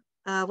Vollmer,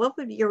 what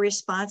would your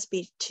response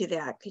be to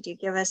that? Could you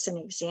give us an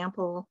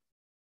example?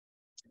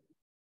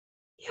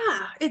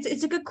 Yeah,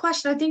 it's a good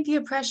question. I think the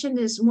oppression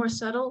is more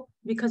subtle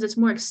because it's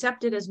more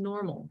accepted as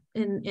normal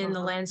in the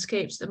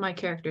landscapes that my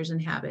characters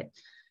inhabit.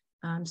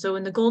 So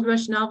in the Gold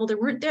Rush novel, there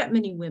weren't that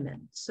many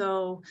women.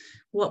 So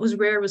what was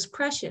rare was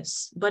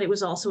precious, but it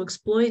was also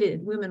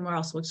exploited. Women were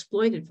also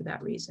exploited for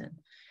that reason.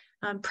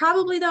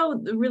 Probably though,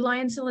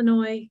 Reliance,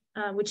 Illinois,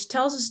 which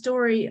tells a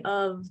story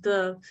of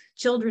the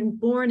children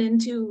born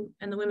into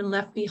and the women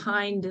left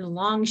behind in a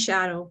long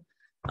shadow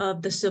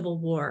of the Civil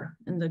War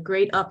and the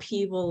great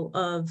upheaval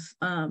of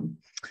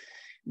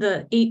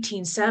the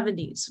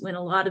 1870s, when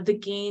a lot of the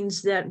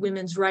gains that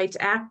women's rights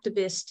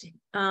activists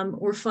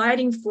were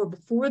fighting for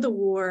before the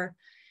war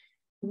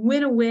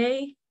went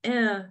away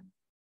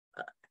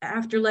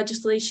after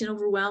legislation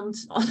overwhelmed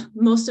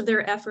most of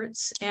their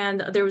efforts.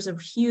 And there was a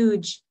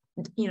huge,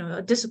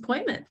 a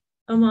disappointment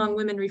among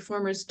women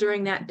reformers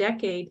during that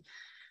decade,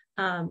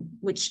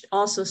 which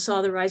also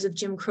saw the rise of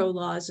Jim Crow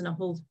laws and a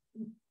whole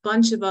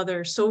bunch of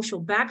other social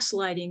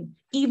backsliding,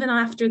 even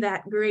after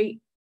that great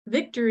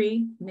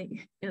victory,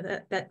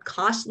 that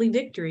costly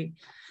victory.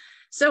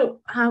 So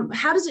how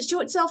does it show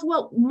itself?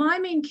 Well, my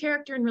main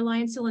character in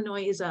Reliance,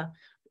 Illinois is a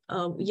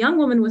young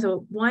woman with a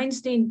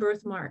wine-stained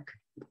birthmark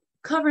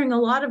covering a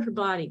lot of her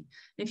body.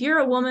 If you're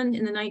a woman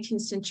in the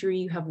 19th century,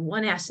 you have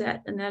one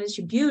asset, and that is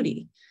your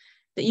beauty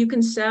that you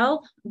can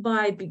sell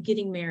by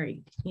getting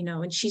married,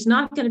 and she's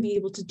not going to be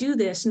able to do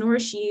this, nor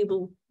is she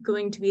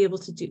going to be able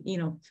to do,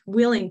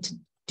 willing to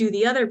do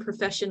the other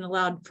profession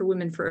allowed for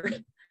women for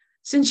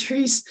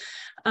centuries.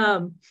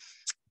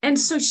 And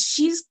so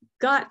she's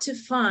got to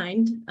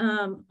find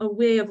a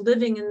way of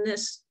living in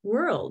this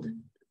world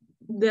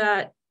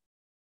that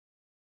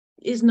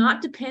is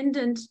not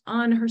dependent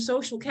on her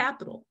social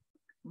capital.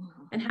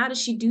 And how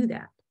does she do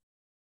that?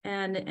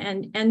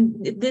 And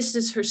this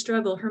is her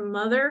struggle. Her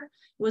mother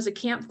was a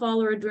camp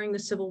follower during the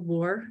Civil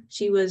War.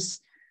 She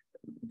was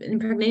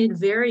impregnated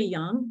very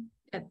young,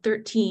 at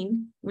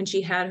 13, when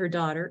she had her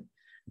daughter.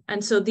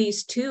 And so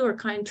these two are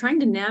kind of trying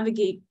to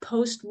navigate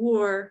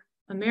post-war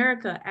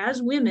America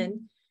as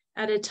women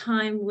at a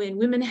time when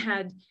women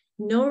had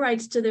no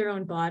rights to their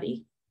own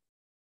body.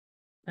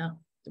 Well,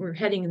 we're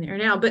heading in there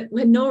now, but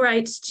with no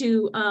rights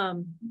to,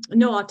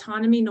 no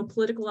autonomy, no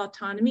political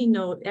autonomy,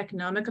 no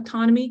economic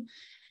autonomy.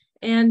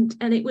 And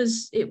it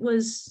was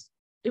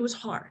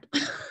hard.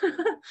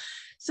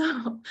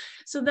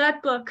 So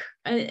that book,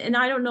 and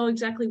I don't know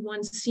exactly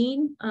one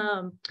scene,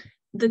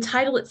 the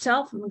title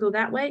itself, I'm gonna go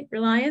that way,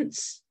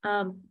 Reliance,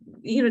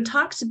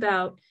 talks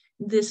about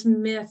this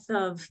myth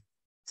of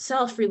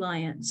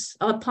self-reliance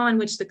upon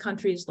which the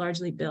country is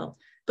largely built.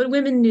 But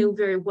women knew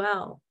very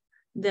well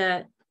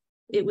that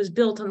it was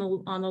built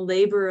on the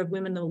labor of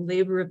women, the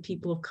labor of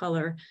people of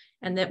color,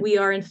 and that we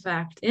are in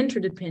fact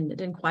interdependent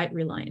and quite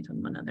reliant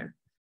on one another.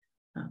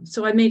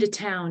 So I made a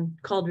town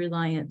called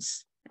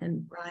Reliance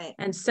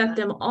and set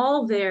them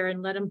all there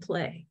and let them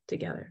play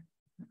together.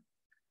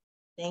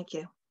 Thank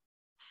you.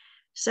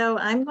 So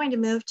I'm going to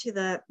move to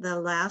the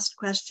last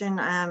question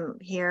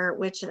here,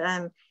 which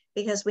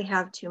because we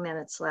have 2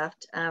 minutes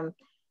left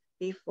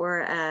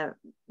before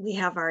we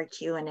have our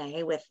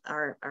Q&A with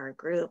our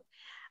group.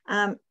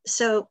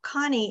 So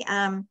Connie,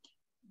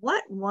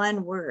 what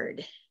one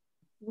word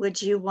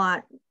would you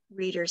want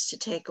readers to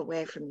take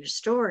away from your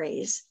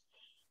stories?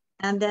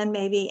 And then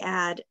maybe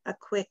add a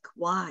quick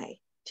why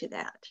to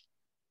that.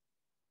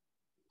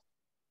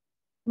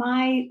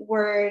 My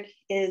word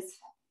is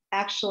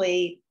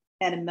actually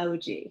an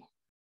emoji.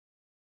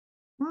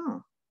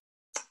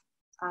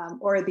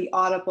 Or the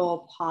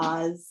audible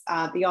pause,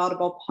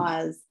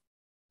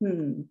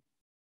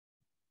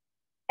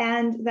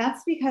 And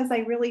that's because I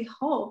really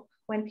hope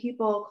when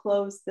people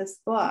close this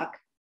book,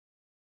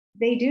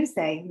 they do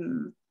say,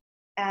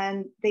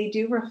 and they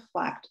do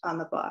reflect on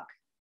the book,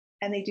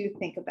 and they do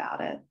think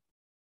about it.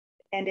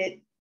 And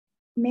it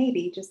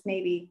maybe, just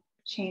maybe,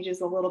 changes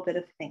a little bit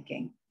of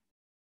thinking.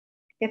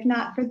 If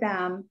not for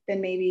them,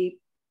 then maybe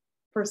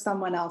for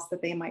someone else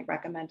that they might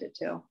recommend it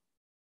to.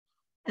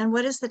 And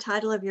what is the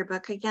title of your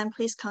book again,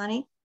 please,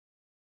 Connie?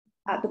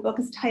 The book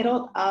is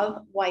titled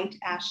Of White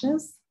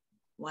Ashes.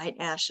 White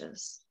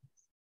Ashes.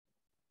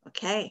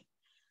 Okay.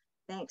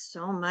 Thanks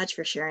so much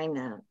for sharing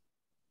that.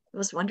 It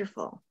was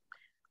wonderful.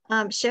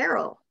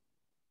 Cheryl.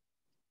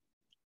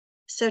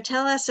 So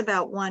tell us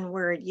about one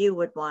word you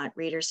would want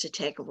readers to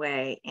take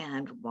away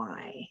and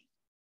why.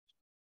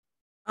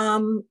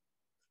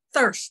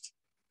 Thirst.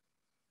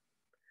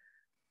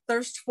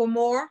 Thirst for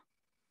more.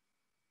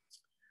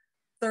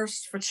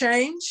 Thirst for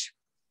change.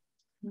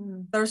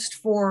 Thirst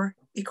for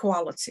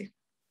equality.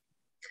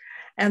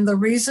 And the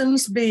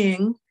reasons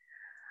being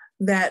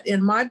that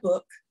in my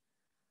book,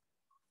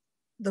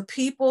 the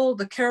people,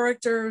 the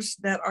characters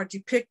that are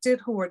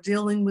depicted who are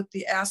dealing with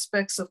the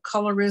aspects of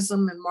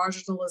colorism and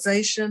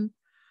marginalization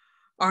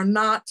are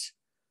not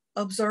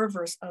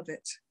observers of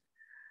it.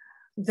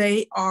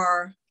 They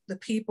are the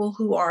people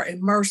who are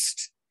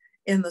immersed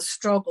in the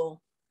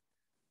struggle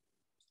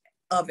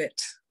of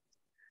it.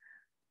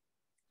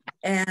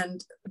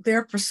 And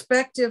their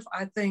perspective,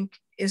 I think,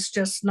 is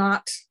just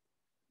not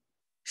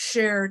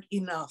shared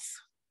enough.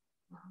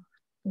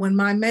 when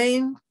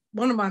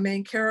one of my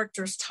main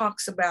characters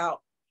talks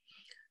about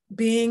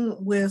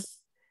being with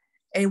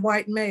a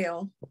white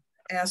male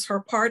as her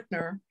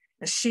partner,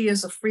 and she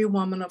is a free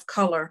woman of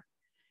color,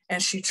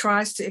 and she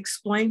tries to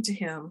explain to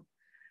him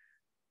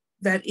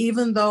that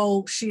even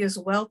though she is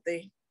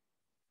wealthy,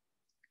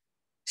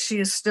 she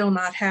is still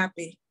not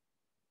happy.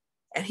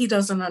 And he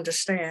doesn't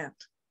understand,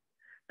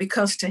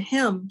 because to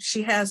him,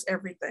 she has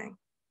everything.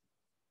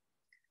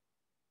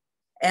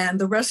 And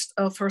the rest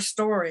of her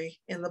story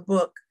in the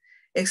book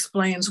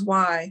explains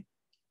why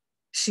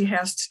she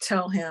has to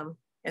tell him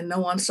in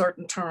no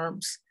uncertain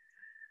terms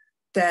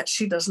that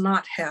she does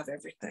not have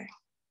everything,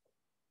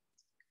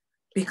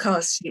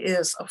 because she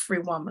is a free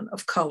woman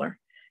of color.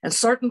 And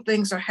certain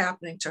things are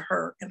happening to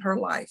her in her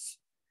life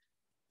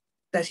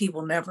that he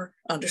will never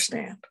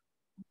understand.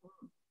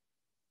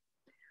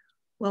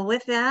 Well,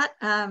 with that,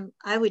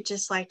 I would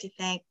just like to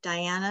thank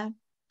Diana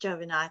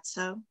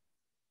Giovinazzo,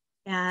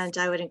 and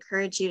I would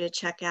encourage you to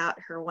check out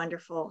her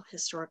wonderful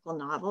historical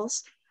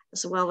novels,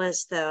 as well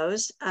as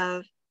those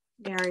of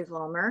Mary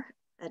Vollmer,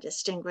 a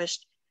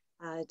distinguished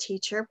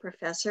teacher,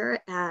 professor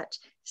at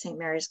St.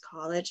 Mary's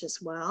College as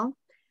well,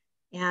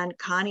 and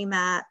Connie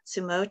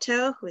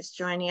Matsumoto, who is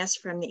joining us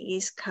from the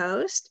East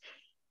Coast.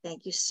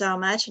 Thank you so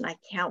much, and I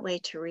can't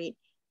wait to read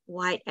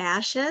White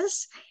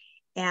Ashes.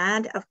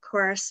 And of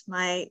course,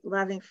 my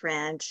loving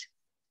friend,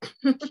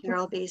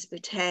 Cheryl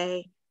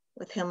Bees-Boutte,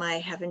 with whom I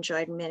have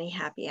enjoyed many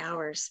happy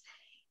hours.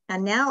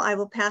 And now I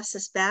will pass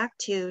this back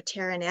to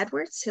Taryn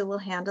Edwards, who will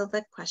handle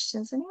the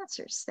questions and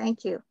answers.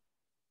 Thank you.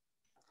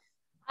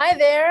 Hi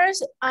there.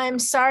 I'm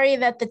sorry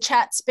that the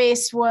chat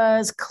space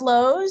was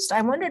closed.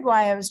 I wondered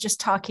why I was just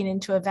talking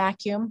into a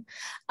vacuum.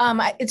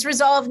 It's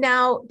resolved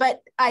now,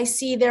 but I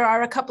see there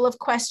are a couple of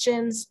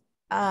questions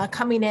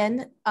coming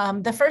in.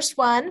 The first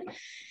one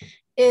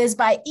is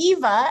by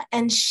Eva,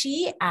 and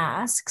she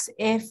asks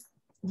if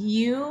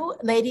you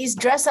ladies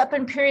dress up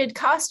in period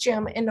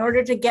costume in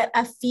order to get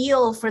a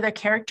feel for the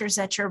characters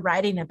that you're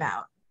writing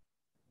about.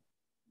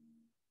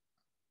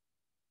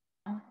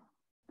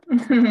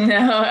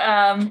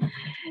 No,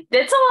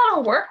 it's a lot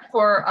of work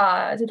for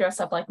to dress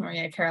up like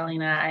Maria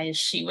Carolina.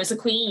 She was a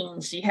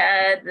queen. She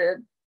had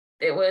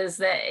it was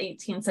the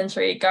 18th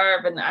century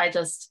garb, and I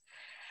don't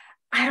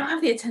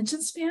have the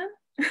attention span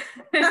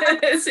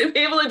to be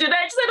able to do that.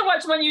 I just had to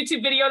watch one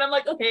YouTube video, and I'm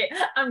like, okay,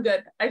 I'm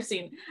good. I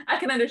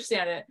can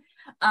understand it.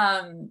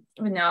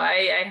 But no,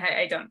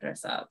 I don't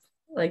dress up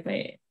like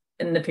me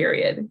in the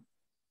period.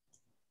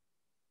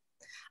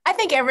 I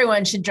think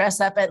everyone should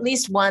dress up at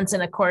least once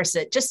in a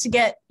corset, just to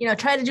get,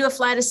 try to do a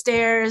flight of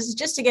stairs,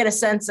 just to get a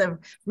sense of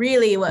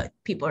really what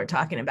people are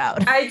talking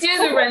about. I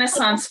do the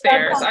Renaissance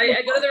fairs.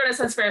 I go to the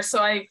Renaissance fairs, so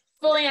I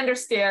fully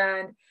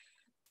understand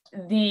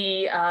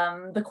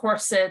the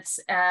corsets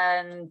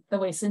and the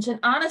waist cinch. And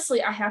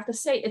honestly, I have to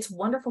say, it's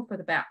wonderful for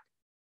the back.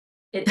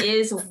 It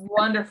is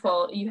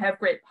wonderful. You have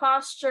great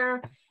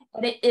posture,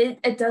 and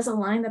it does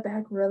align the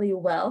back really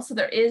well. So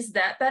there is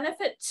that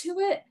benefit to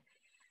it.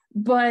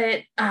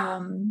 But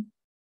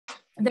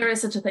there is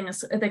such a thing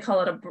as, they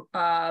call it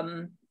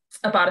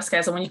a bodice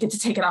gasm, when you get to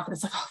take it off and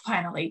it's like, oh,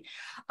 finally.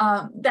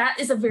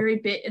 That's a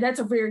very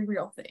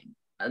real thing.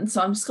 And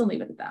so I'm just gonna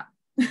leave it at that.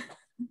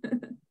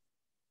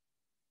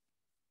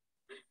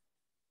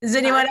 Does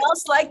anyone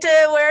else like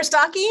to wear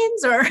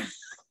stockings? Or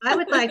I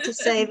would like to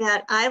say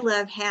that I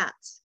love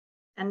hats.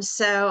 And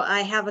so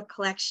I have a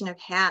collection of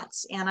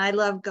hats, and I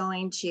love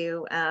going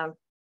to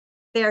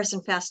fairs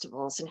and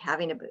festivals and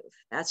having a booth.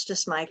 That's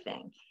just my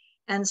thing.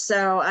 And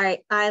so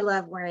I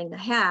love wearing the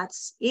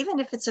hats, even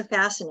if it's a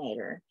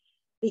fascinator,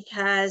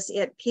 because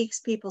it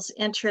piques people's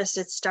interest.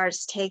 It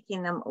starts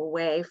taking them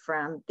away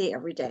from the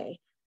everyday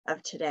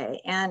of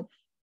today. And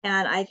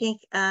I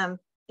think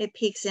it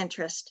piques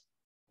interest.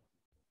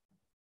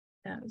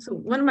 So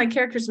one of my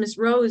characters, Miss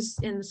Rose,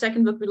 in the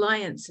second book,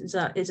 Reliance, is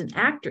an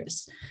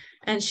actress,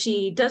 and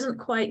she doesn't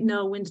quite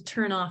know when to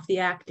turn off the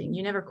acting.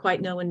 You never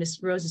quite know when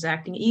Miss Rose is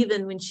acting,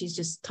 even when she's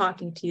just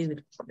talking to you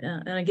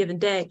on a given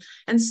day.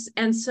 And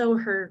so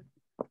her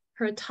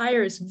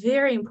attire is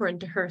very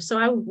important to her. So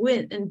I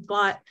went and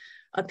bought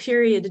a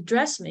period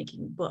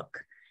dressmaking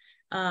book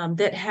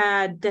that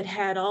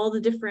had all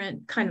the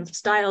different kind of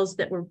styles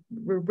that were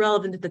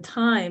relevant at the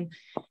time.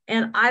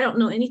 And I don't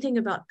know anything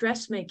about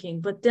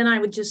dressmaking, but then I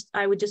would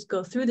just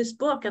go through this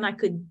book, and I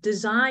could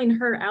design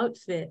her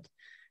outfit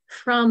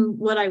from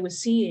what I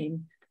was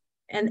seeing.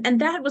 And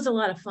that was a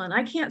lot of fun.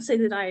 I can't say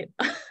that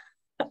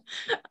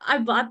I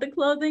bought the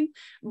clothing,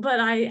 but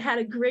I had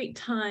a great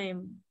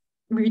time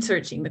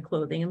researching the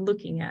clothing and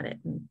looking at it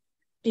and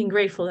being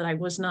grateful that I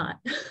was not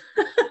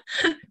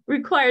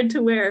required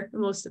to wear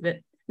most of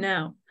it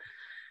now.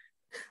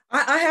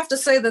 I have to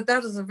say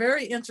that is a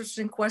very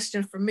interesting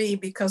question for me,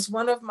 because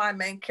one of my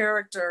main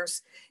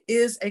characters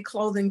is a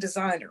clothing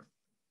designer.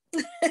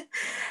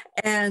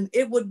 And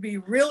it would be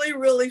really,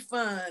 really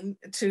fun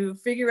to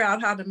figure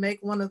out how to make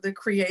one of the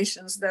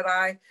creations that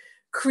I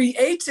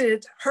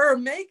created her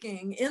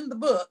making in the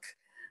book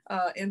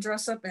and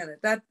dress up in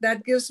it.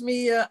 That gives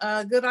me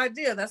a good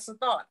idea. That's a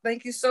thought.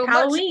 Thank you so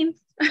Halloween.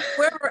 much.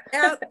 Whoever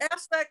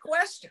asked that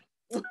question.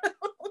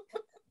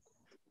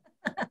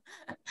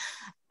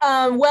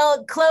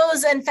 Well,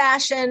 clothes and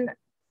fashion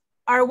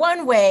are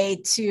one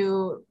way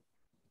to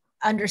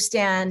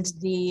understand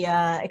the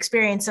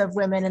experience of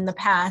women in the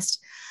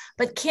past.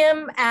 But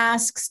Kim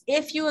asks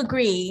if you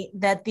agree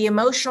that the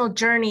emotional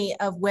journey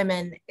of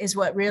women is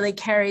what really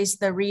carries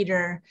the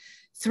reader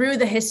through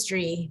the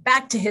history,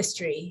 back to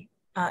history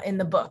in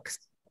the books.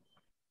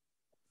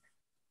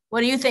 What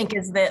do you think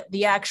is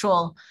the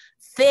actual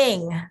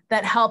thing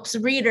that helps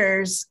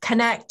readers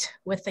connect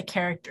with the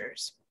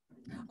characters?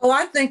 Oh,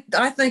 I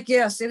think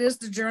yes, it is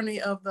the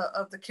journey of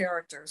the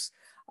characters.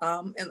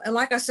 And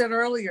like I said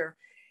earlier,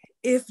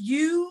 if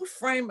you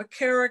frame a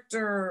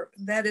character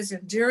that is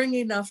endearing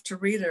enough to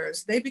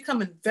readers, they become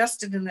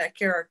invested in that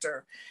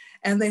character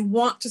and they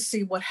want to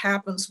see what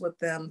happens with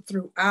them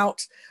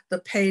throughout the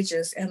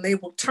pages, and they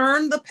will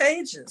turn the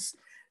pages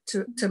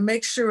to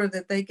make sure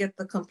that they get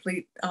the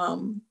complete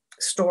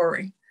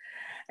story.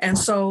 And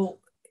so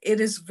it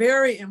is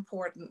very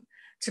important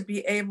to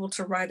be able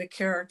to write a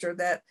character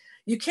that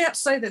you can't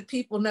say that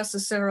people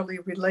necessarily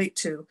relate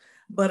to,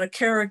 but a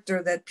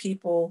character that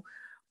people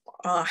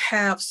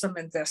have some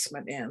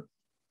investment in.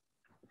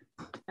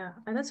 Yeah,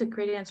 and that's a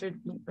great answer.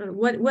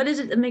 What is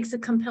it that makes a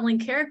compelling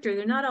character?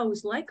 They're not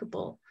always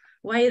likable.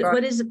 Why? Right.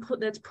 What is it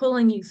that's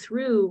pulling you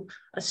through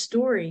a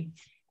story?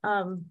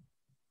 And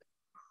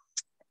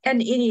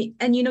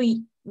you know,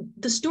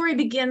 the story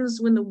begins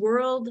when the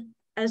world,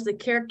 as the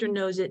character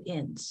knows it,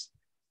 ends.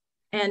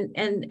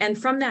 And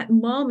from that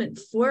moment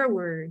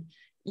forward,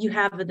 you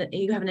have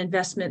an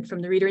investment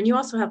from the reader, and you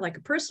also have like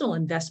a personal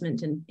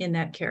investment in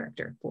that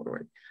character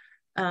forward.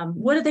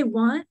 What do they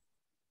want?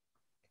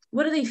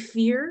 What do they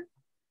fear?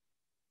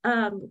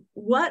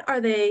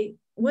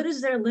 What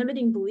is their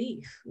limiting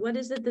belief? What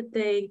is it that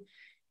they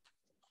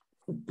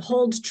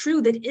hold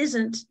true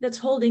that's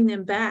holding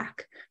them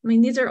back? I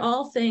mean, these are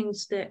all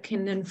things that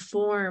can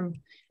inform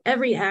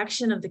every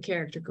action of the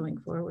character going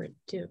forward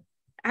too.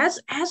 As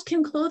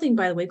can clothing,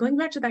 by the way. Going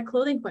back to that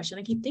clothing question,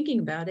 I keep thinking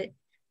about it.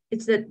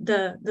 It's that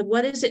the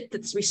what is it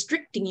that's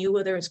restricting you,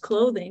 whether it's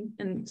clothing,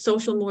 and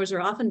social mores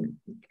are often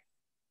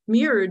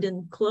mirrored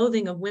in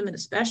clothing of women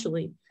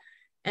especially,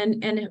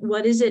 and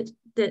what is it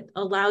that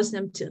allows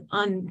them to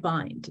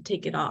unbind, to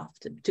take it off,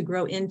 to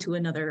grow into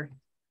another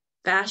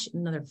fashion,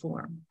 another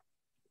form?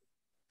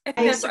 I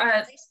think that's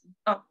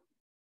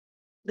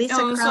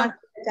Lisa Cron,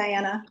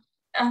 Diana.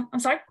 I'm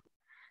sorry.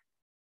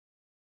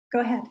 Go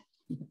ahead.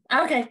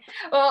 Okay,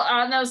 well,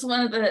 that was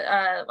one of the,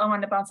 I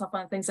wanted to bounce off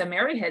one of the things that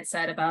Mary had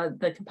said about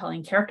the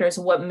compelling characters,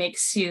 what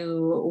makes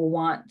you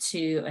want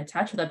to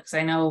attach with them, because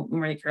I know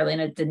Maria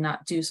Carolina did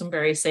not do some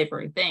very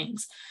savory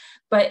things,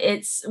 but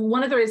it's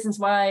one of the reasons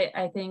why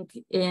I think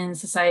in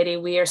society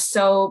we are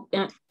so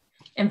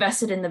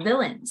invested in the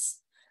villains,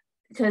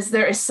 because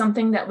there is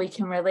something that we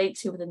can relate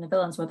to within the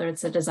villains, whether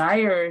it's the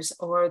desires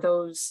or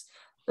those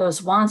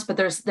wants, but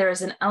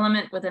there's an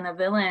element within a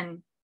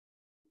villain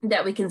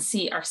that we can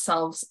see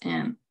ourselves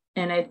in.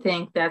 And I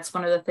think that's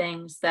one of the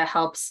things that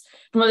helps.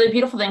 One of the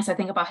beautiful things I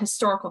think about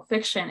historical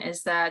fiction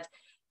is that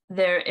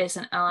there has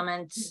to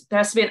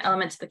be an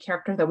element to the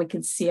character that we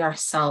can see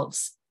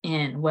ourselves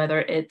in,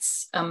 whether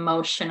it's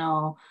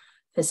emotional,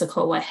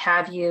 physical, what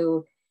have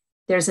you.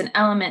 There's an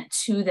element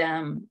to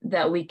them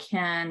that we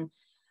can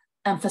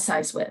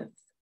emphasize with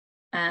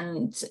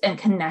and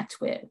connect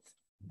with.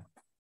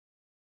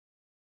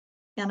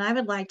 And I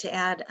would like to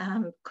add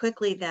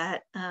quickly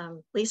that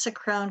Lisa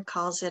Cron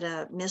calls it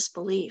a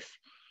misbelief.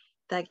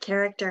 The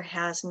character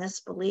has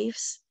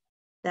misbeliefs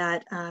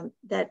that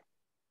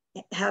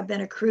have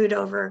been accrued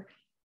over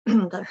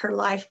her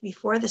life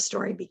before the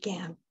story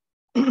began.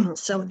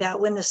 So that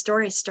when the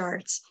story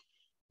starts,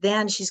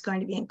 then she's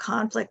going to be in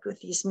conflict with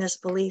these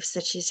misbeliefs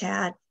that she's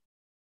had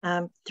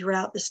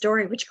throughout the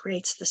story, which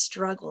creates the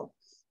struggle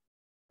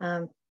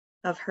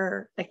of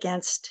her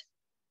against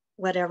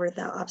whatever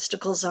the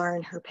obstacles are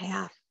in her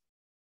path.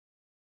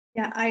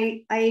 Yeah,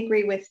 I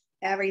agree with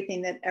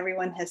everything that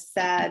everyone has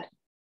said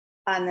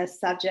on this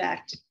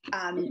subject,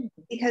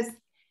 because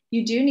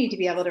you do need to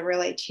be able to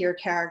relate to your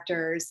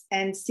characters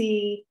and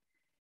see,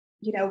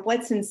 you know,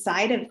 what's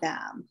inside of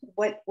them,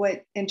 what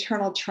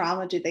internal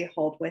trauma do they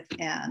hold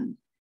within,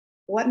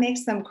 what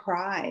makes them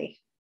cry,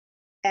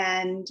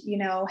 and, you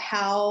know,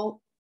 how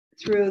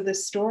through the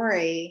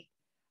story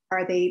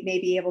are they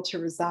maybe able to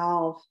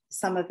resolve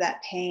some of that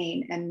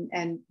pain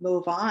and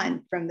move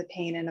on from the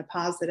pain in a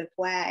positive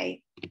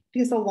way?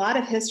 Because a lot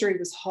of history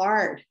was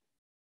hard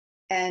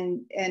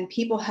and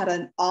people had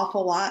an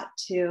awful lot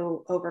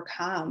to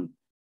overcome.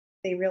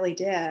 They really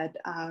did.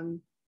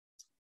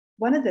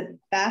 One of the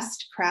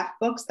best craft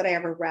books that I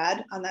ever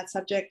read on that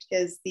subject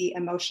is The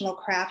Emotional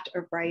Craft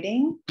of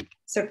Writing.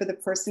 So for the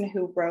person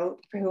who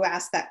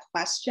asked that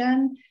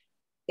question,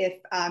 if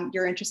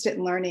you're interested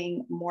in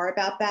learning more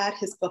about that,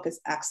 his book is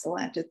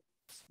excellent. It's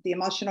The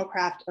Emotional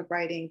Craft of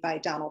Writing by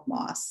Donald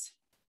Moss.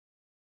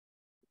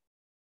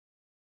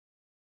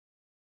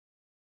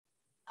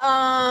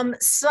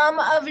 Some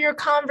of your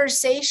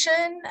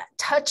conversation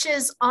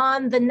touches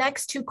on the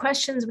next two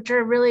questions, which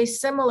are really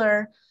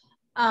similar.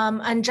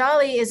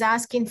 Anjali is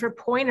asking for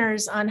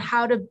pointers on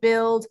how to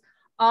build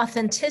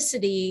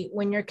authenticity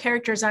when your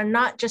characters are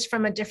not just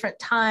from a different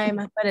time,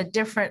 but a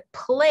different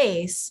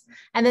place.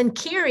 And then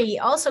Kiri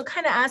also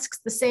kind of asks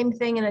the same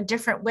thing in a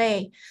different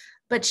way,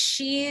 but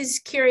she's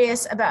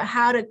curious about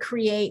how to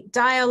create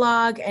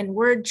dialogue and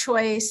word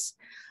choice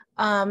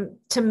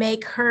to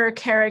make her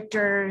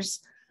characters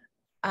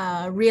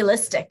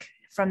realistic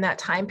from that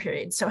time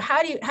period. So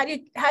how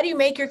do you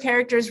make your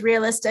characters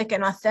realistic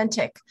and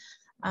authentic?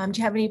 Do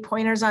you have any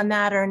pointers on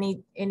that, or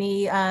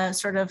any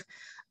sort of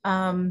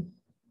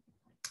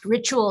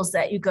rituals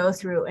that you go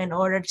through in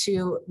order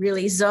to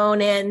really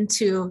zone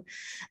into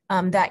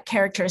that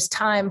character's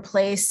time,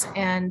 place,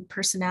 and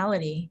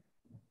personality?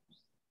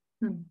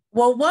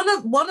 Well,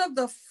 one of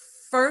the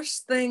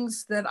first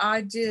things that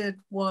I did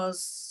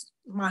was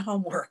my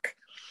homework.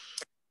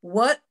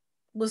 What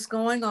was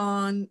going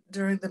on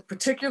during the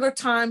particular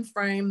time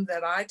frame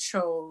that I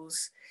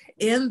chose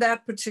in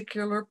that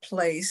particular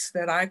place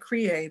that I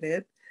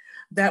created,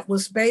 that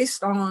was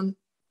based on,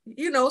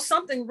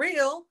 something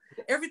real.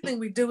 Everything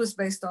we do is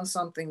based on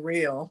something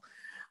real,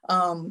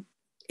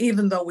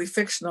 even though we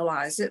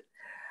fictionalize it.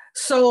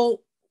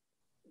 So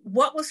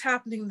what was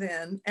happening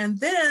then? And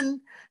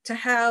then to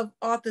have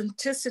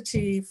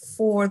authenticity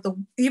for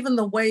even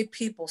the way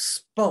people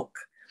spoke.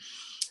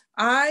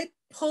 I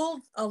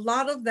pulled a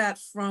lot of that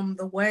from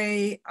the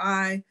way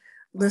I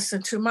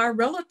listened to my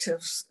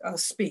relatives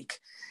speak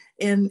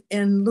in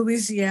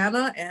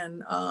Louisiana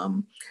and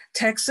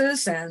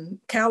Texas and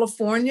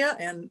California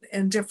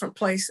and different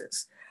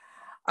places.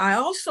 I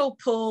also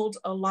pulled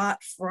a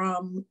lot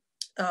from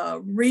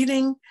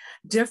reading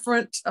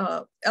different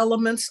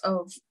elements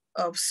of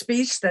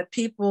speech that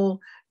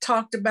people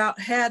talked about,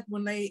 had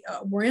when they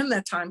were in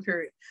that time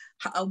period.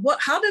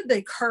 How did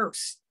they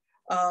curse?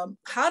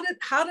 How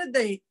did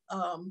they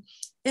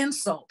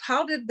insult?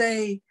 How did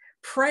they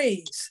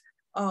praise?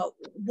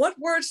 What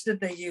words did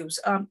they use?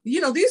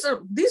 These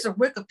are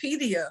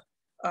Wikipedia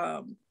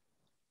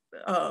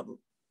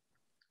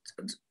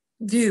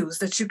views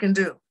that you can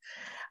do.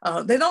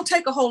 They don't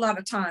take a whole lot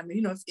of time,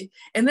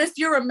 if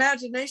your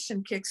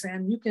imagination kicks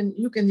in,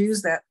 you can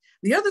use that.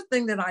 The other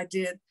thing that I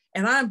did,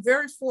 and I'm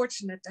very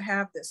fortunate to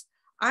have this,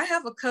 I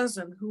have a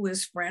cousin who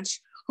is French,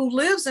 who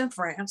lives in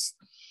France,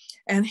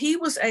 and he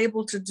was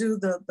able to do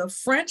the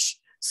French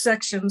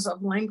sections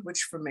of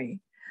language for me.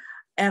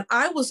 And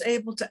I was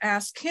able to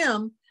ask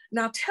him,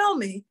 now tell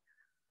me,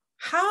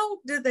 how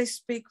did they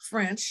speak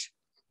French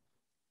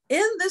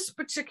in this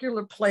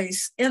particular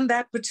place, in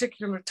that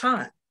particular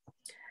time?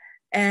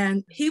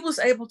 And he was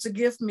able to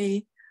give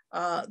me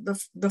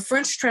the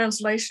French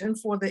translation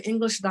for the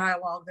English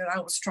dialogue that I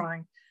was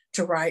trying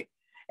to write.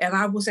 And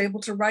I was able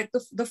to write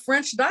the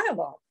French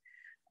dialogue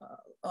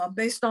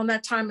based on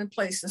that time and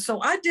place. And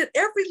so I did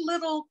every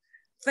little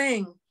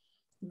thing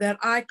that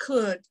I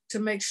could to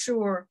make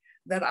sure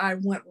that I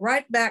went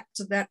right back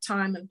to that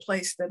time and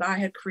place that I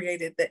had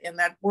created, that in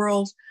that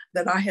world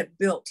that I had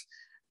built,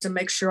 to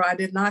make sure I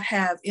did not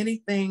have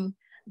anything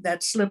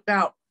that slipped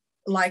out,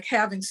 like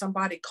having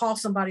somebody call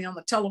somebody on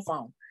the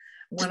telephone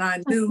when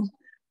I knew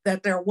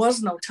that there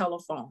was no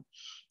telephone.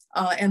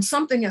 And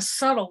something as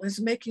subtle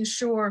as making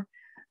sure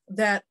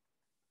that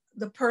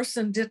the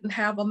person didn't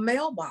have a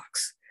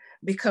mailbox,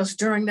 because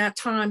during that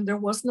time there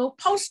was no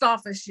post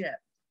office yet.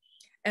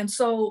 And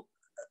so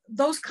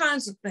those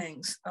kinds of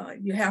things,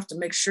 you have to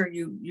make sure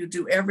you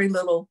do every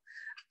little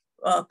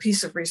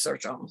piece of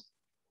research on.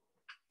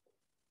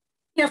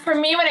 For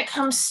me, when it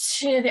comes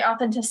to the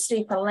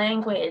authenticity for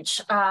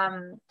language,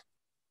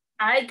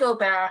 I go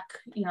back,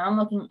 I'm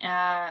looking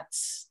at,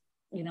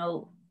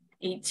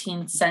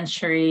 18th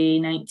century,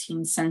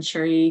 19th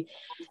century,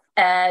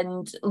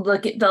 and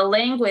look at the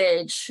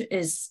language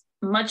is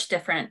much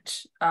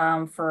different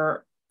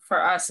for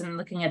us in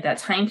looking at that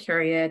time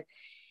period.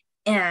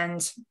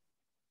 And,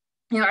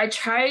 I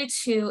try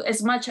to,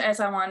 as much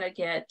as I want to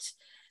get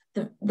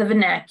the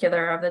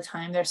vernacular of the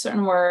time, there's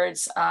certain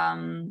words,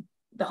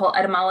 the whole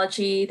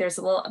etymology, there's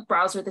a little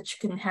browser that you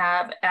can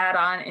have add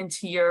on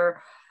into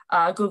your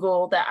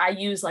Google that I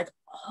use like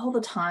all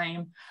the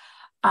time.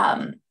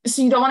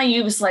 So you don't want to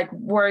use like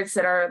words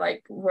that are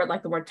like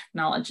the word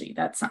technology.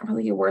 That's not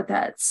really a word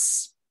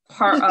that's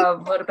part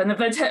of what would have been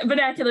the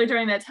vernacular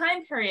during that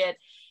time period.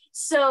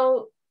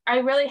 So I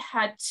really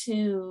had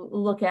to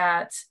look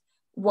at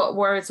what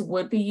words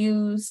would be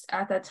used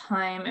at that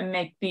time and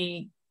make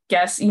the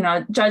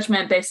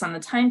judgment based on the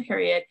time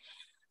period.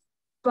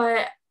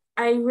 But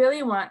I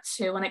really want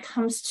to, when it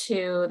comes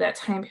to that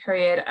time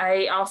period,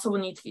 I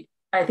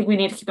think we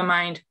need to keep in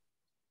mind,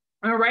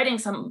 when we're writing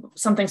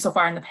something so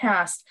far in the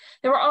past,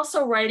 they were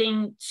also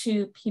writing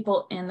to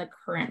people in the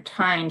current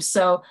time.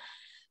 So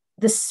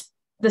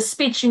the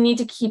speech, you need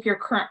to keep your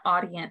current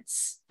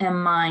audience in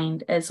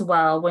mind as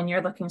well when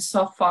you're looking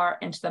so far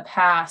into the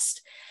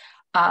past.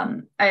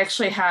 I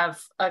actually have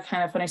a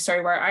kind of funny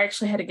story where I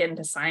actually had to get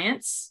into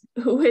science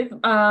with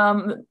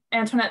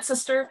Antoinette's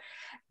sister.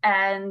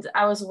 and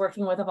I was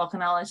working with a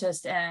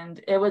volcanologist,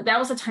 and that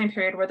was a time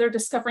period where they were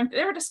discovering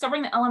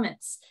the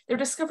elements. They're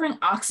discovering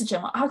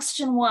oxygen, what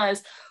oxygen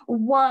was,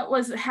 what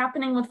was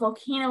happening with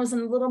volcanoes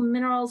and little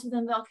minerals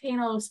within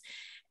volcanoes.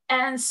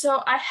 And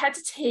so I had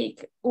to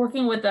take,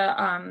 working with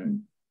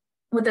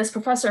this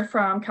professor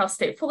from Cal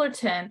State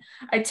Fullerton,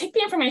 I'd take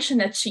the information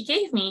that she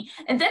gave me,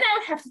 and then I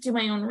would have to do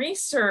my own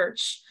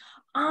research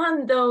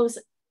on those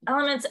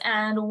elements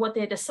and what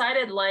they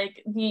decided,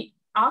 like the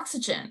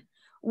oxygen,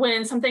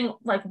 when something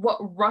like what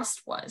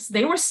rust was.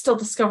 They were still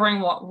discovering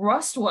what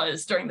rust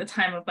was during the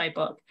time of my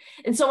book.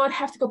 And so I'd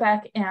have to go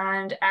back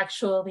and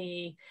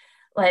actually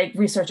like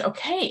research,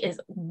 okay,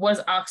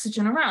 was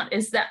oxygen around?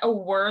 Is that a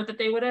word that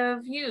they would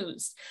have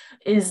used?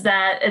 Is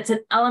that it's an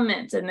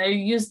element and they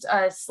used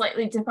a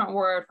slightly different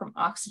word from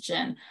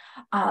oxygen?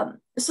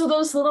 So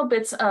those little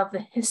bits of the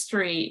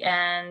history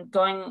and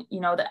going,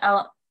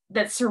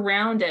 that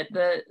surrounded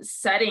the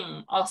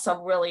setting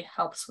also really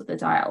helps with the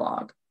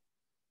dialogue.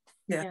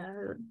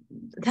 Yeah,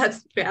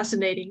 that's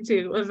fascinating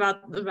too,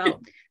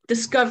 about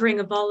discovering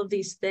of all of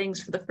these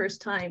things for the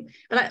first time.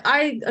 But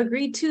I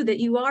agree too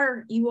that you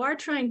are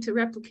trying to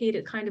replicate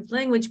a kind of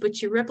language,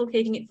 but you're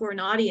replicating it for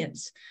an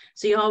audience.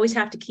 So you always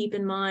have to keep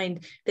in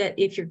mind that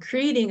if you're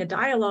creating a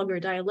dialogue or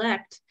a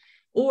dialect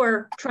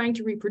or trying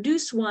to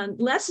reproduce one,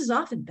 less is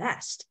often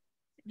best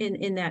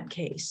in that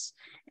case.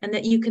 And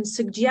that you can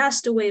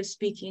suggest a way of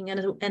speaking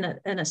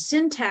and a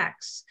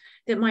syntax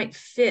that might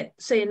fit,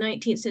 say, a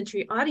 19th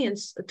century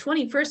audience. A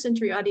 21st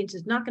century audience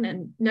is not going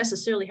to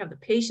necessarily have the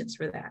patience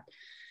for that.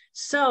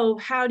 So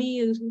how do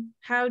you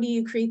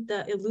create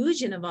the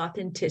illusion of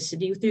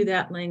authenticity through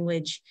that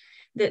language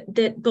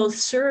that both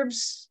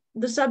serves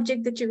the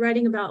subject that you're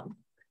writing about,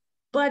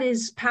 but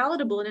is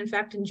palatable and in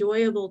fact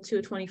enjoyable to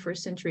a 21st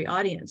century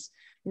audience?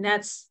 And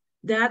that's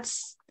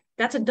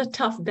a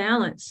tough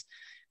balance.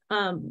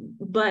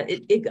 But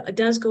it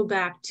does go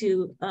back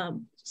to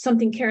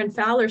something Karen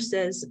Fowler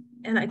says,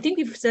 and I think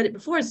we've said it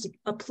before, it's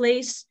a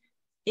place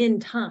in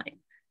time.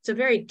 It's a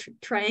very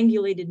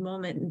triangulated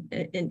moment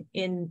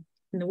in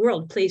the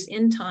world, place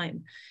in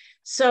time.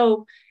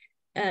 So,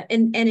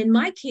 and in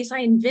my case, I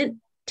invent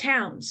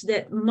towns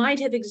that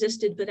might have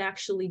existed but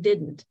actually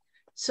didn't.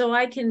 So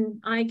I can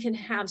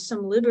have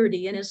some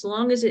liberty, and as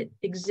long as it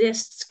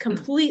exists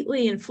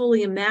completely and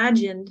fully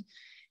imagined,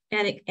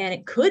 and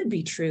it could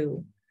be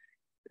true,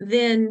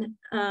 then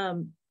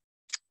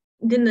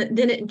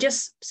it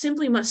just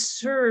simply must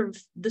serve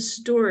the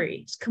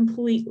stories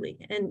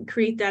completely and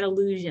create that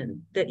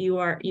illusion that you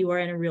are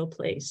in a real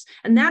place.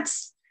 And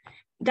that's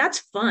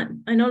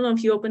fun. I don't know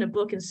if you open a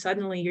book and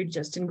suddenly you're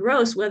just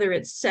engrossed, whether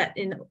it's set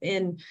in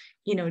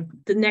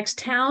the next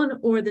town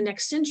or the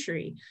next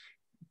century.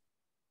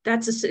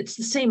 It's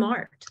the same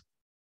art.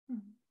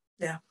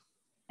 Yeah.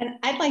 And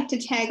I'd like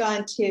to tag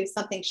on to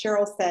something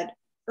Cheryl said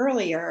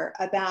earlier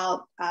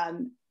about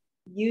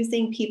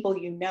using people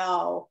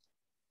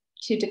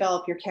to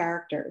develop your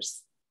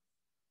characters.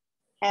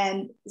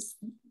 And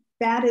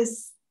that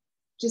is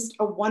just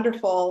a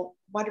wonderful,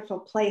 wonderful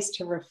place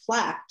to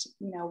reflect,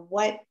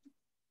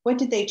 what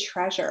did they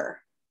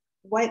treasure?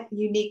 What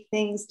unique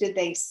things did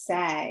they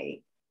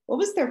say? What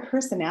was their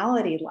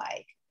personality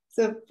like?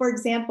 So for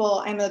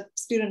example, I'm a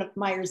student of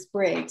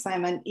Myers-Briggs,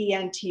 I'm an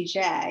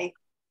ENTJ.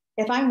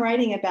 If I'm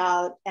writing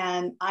about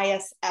an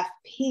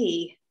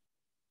ISFP,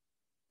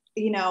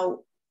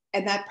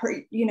 and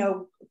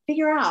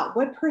figure out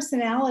what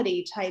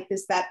personality type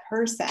is that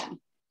person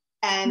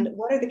and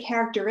what are the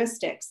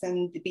characteristics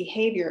and the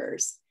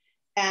behaviors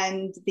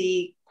and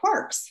the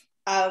quirks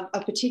of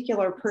a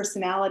particular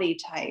personality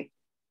type,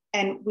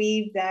 and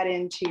weave that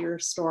into your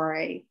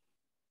story.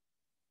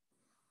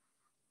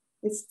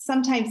 It's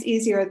sometimes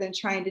easier than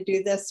trying to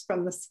do this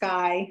from the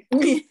sky.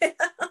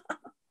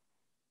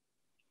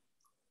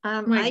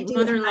 My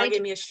mother-in-law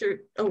gave me a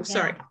shirt. Oh, yeah.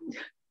 Sorry.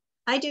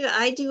 I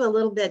do a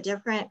little bit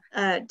different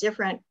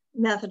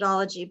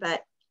methodology,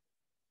 but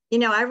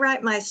I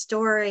write my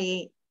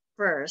story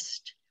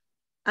first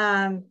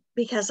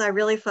because I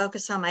really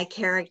focus on my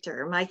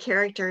character. My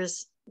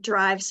characters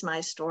drives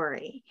my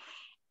story,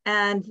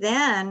 and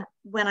then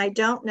when I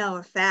don't know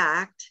a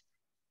fact,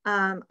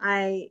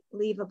 I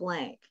leave a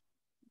blank,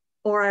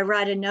 or I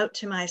write a note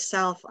to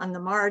myself on the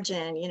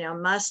margin.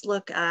 Must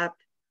look up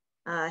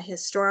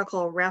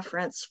historical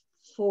reference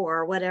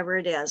for whatever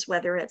it is,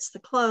 whether it's the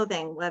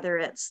clothing, whether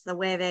it's the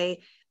way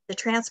the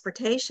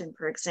transportation,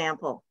 for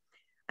example.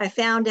 I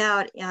found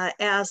out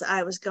as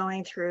I was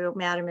going through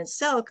Madam in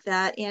Silk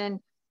that in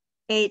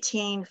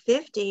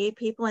 1850,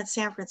 people in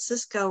San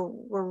Francisco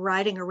were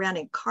riding around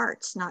in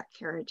carts, not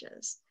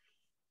carriages.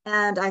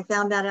 And I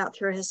found that out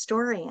through a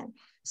historian.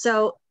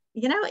 So,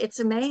 it's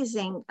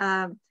amazing.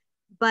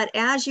 But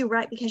as you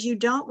write, because you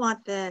don't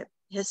want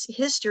his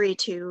history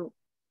to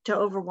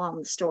overwhelm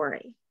the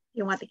story.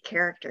 You want the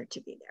character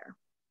to be there.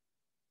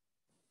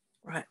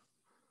 Right.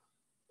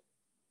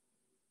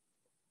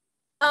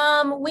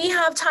 We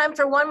have time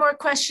for one more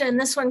question.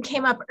 This one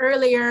came up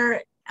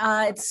earlier.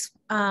 It's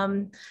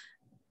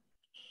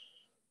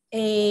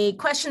a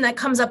question that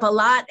comes up a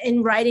lot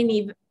in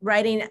writing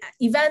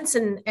events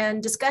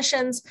and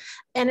discussions,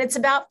 and it's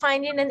about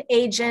finding an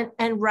agent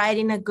and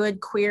writing a good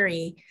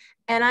query.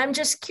 And I'm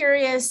just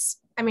curious,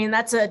 I mean,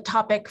 that's a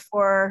topic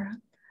for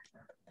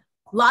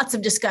lots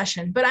of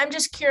discussion, but I'm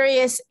just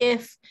curious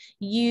if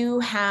you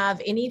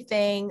have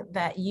anything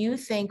that you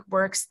think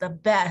works the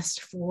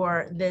best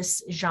for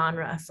this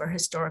genre for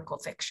historical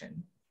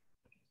fiction.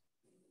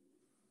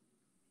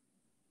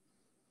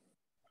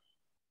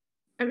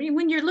 I mean,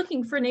 when you're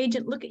looking for an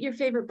agent, look at your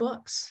favorite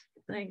books.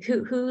 Like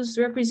who's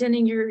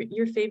representing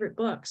your favorite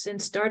books,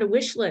 and start a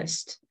wish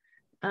list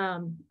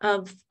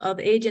of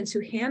agents who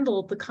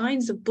handle the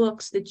kinds of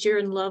books that you're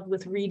in love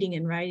with reading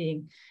and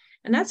writing.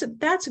 And that's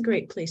a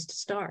great place to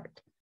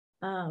start.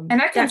 And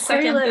I can that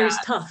query second letter that. Is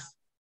tough.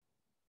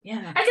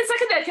 Yeah, I can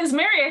second that, because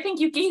Mary, I think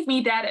you gave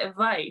me that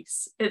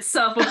advice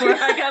itself before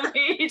I got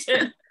my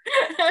agent.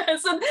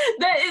 So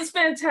that is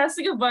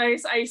fantastic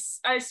advice.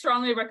 I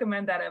strongly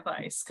recommend that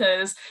advice,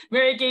 because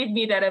Mary gave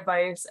me that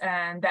advice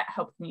and that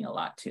helped me a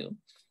lot too.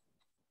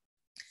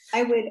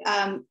 I would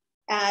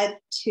add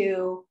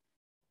to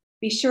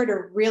be sure to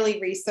really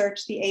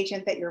research the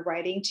agent that you're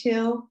writing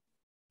to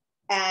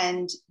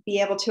and be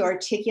able to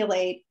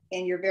articulate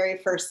in your very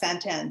first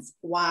sentence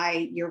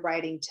why you're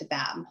writing to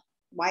them.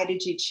 Why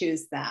did you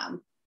choose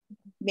them?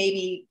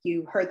 Maybe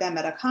you heard them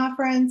at a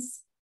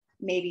conference.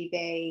 Maybe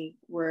they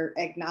were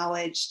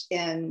acknowledged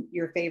in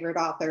your favorite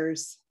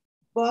author's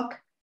book,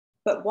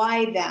 but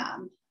why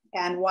them?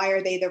 And why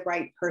are they the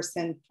right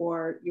person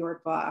for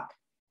your book?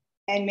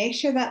 And make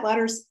sure that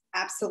letter's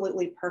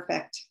absolutely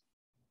perfect.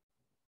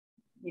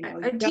 You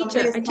know, I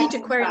teach a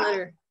query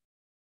letter.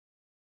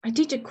 I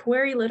teach a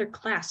query letter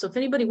class. So if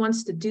anybody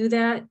wants to do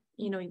that,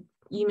 you know,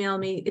 email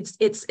me.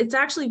 It's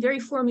actually very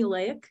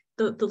formulaic.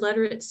 The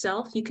letter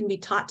itself, you can be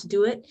taught to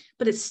do it,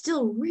 but it's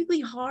still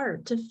really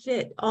hard to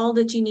fit all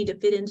that you need to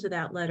fit into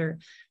that letter.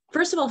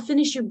 First of all,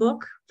 finish your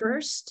book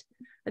first.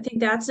 I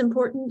think that's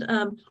important.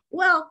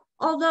 Well,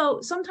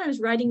 although sometimes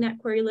writing that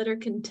query letter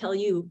can tell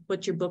you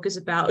what your book is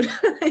about.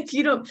 If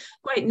you don't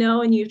quite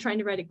know and you're trying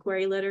to write a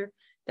query letter,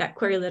 that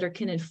query letter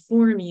can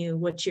inform you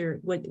what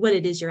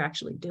it is you're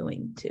actually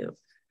doing too.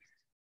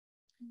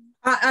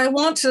 I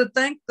want to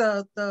thank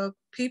the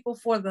people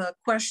for the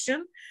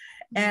question,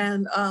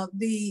 and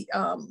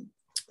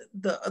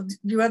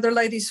you other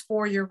ladies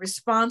for your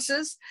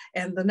responses.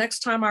 And the next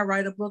time I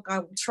write a book, I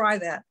will try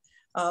that.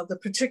 The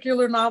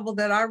particular novel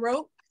that I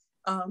wrote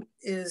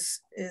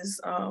is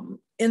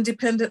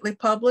independently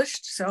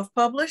published,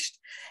 self-published.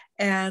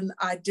 And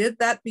I did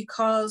that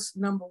because,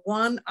 number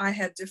one, I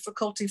had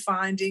difficulty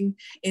finding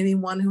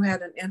anyone who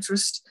had an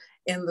interest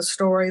in the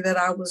story that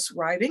I was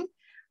writing.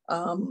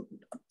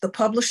 The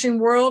publishing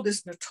world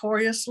is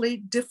notoriously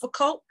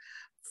difficult,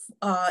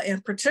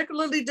 and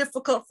particularly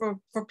difficult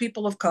for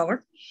people of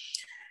color.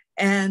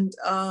 And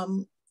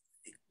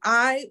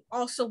I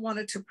also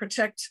wanted to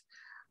protect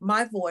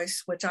my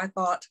voice, which I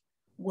thought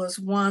was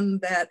one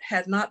that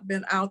had not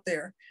been out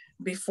there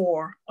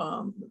before.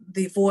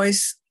 The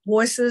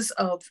voices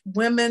of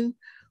women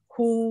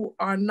who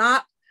are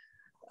not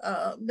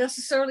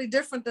necessarily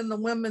different than the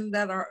women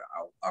that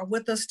are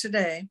with us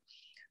today,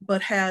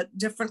 but had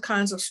different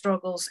kinds of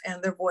struggles,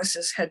 and their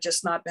voices had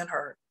just not been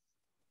heard.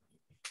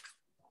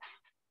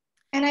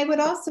 And I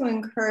would also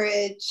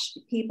encourage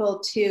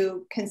people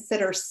to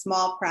consider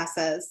small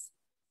presses.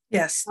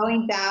 Yes.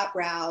 Going that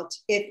route.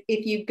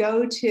 If you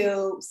go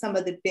to some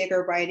of the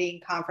bigger writing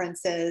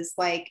conferences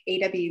like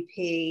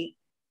AWP,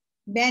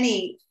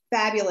 many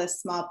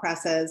fabulous small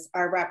presses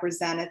are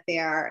represented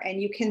there,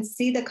 and you can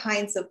see the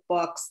kinds of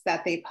books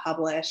that they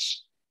publish,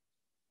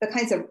 the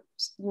kinds of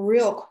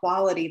real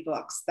quality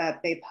books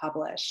that they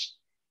publish.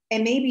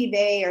 And maybe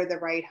they are the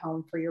right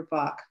home for your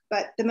book.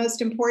 But the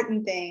most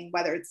important thing,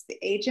 whether it's the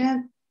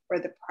agent or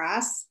the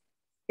press,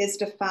 is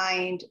to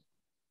find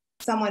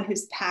someone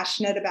who's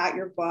passionate about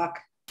your book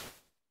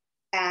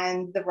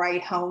and the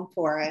right home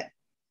for it.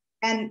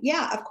 And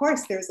yeah, of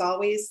course, there's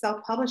always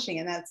self-publishing,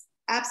 and that's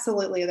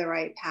absolutely the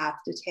right path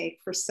to take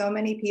for so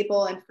many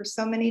people and for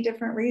so many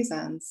different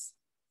reasons.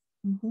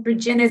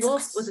 Virginia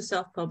Woolf was a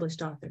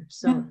self-published author,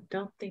 so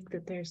don't think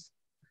that there's...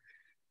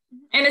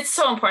 And it's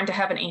so important to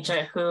have an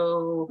agent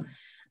who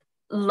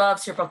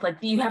loves your book. Like,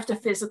 you have to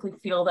physically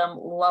feel them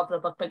love the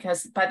book,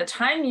 because by the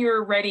time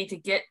you're ready to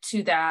get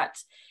to that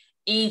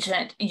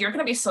agent, you're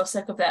going to be so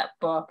sick of that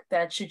book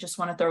that you just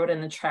want to throw it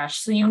in the trash.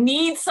 So you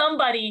need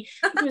somebody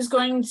who's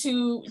going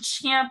to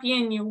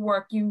champion your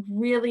work. You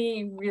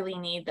really, really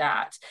need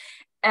that.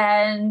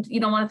 And,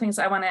 you know, one of the things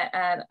I want to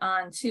add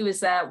on too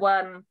is that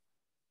when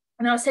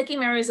I was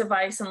taking Mary's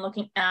advice and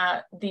looking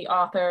at the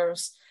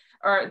authors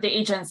or the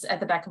agents at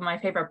the back of my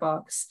favorite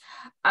books,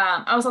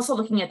 I was also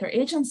looking at their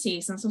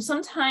agencies. And so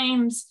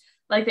sometimes,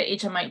 like, the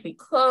agent might be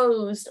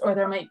closed, or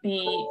there might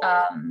be,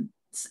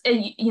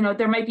 you know,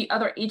 there might be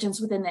other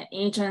agents within the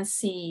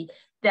agency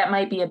that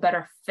might be a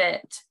better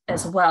fit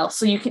as well.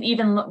 So you can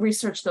even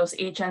research those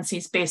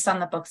agencies based on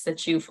the books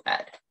that you've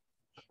read.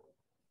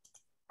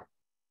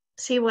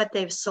 See what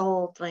they've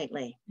sold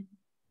lately.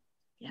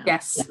 Yeah.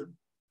 Yes. Yeah.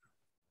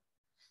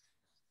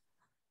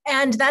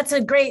 And it's a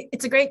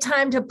great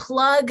time to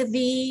plug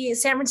the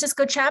San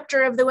Francisco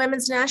chapter of the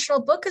Women's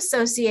National Book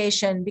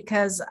Association,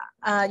 because,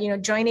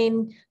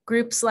 joining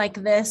groups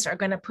like this are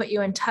going to put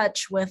you in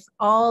touch with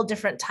all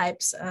different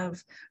types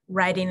of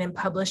writing and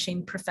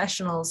publishing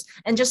professionals.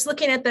 And just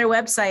looking at their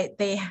website,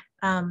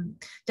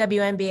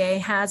 WNBA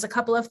has a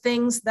couple of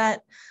things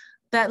that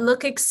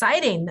look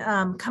exciting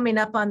coming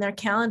up on their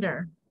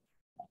calendar.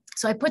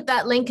 So I put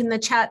that link in the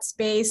chat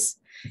space.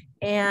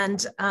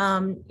 And,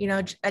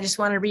 I just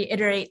want to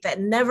reiterate that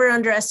never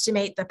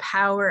underestimate the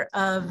power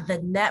of the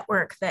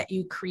network that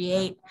you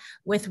create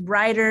with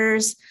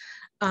writers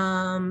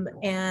and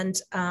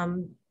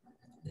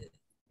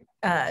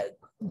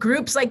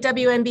groups like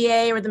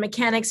WNBA or the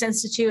Mechanics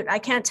Institute. I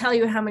can't tell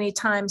you how many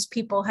times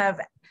people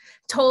have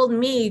told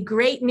me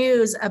great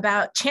news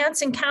about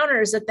chance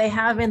encounters that they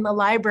have in the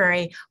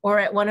library or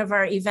at one of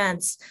our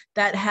events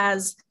that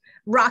has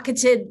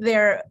rocketed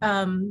their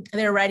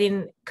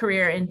writing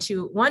career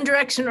into one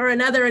direction or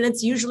another, and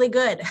it's usually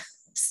good.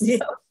 So,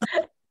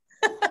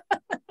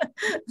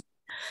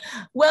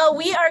 well,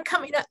 we are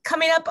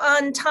coming up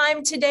on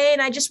time today,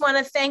 and I just want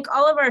to thank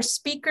all of our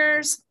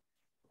speakers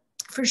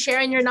for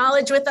sharing your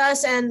knowledge with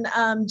us. And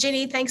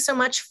Ginny, thanks so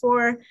much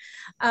for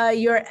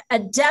your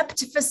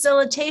adept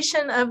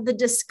facilitation of the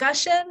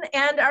discussion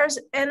and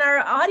our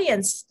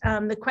audience.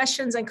 The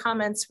questions and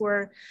comments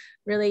were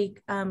really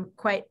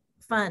quite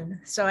fun.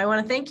 So I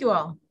want to thank you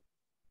all.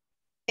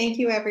 Thank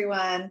you,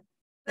 everyone.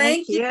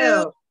 Thank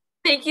you.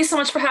 Thank you so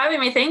much for having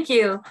me. Thank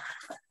you.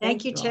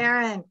 Thank you,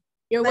 Taryn.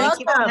 You're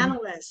Thank welcome.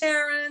 You,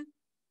 Taryn.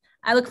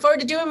 I look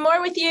forward to doing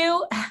more with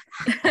you.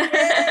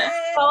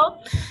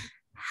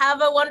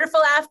 Have a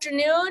wonderful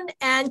afternoon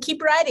and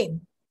keep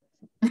writing.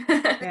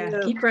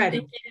 Yeah, keep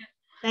writing.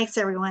 Thanks,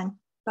 everyone.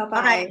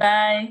 Bye-bye.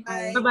 Bye.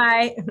 Bye.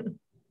 Bye-bye.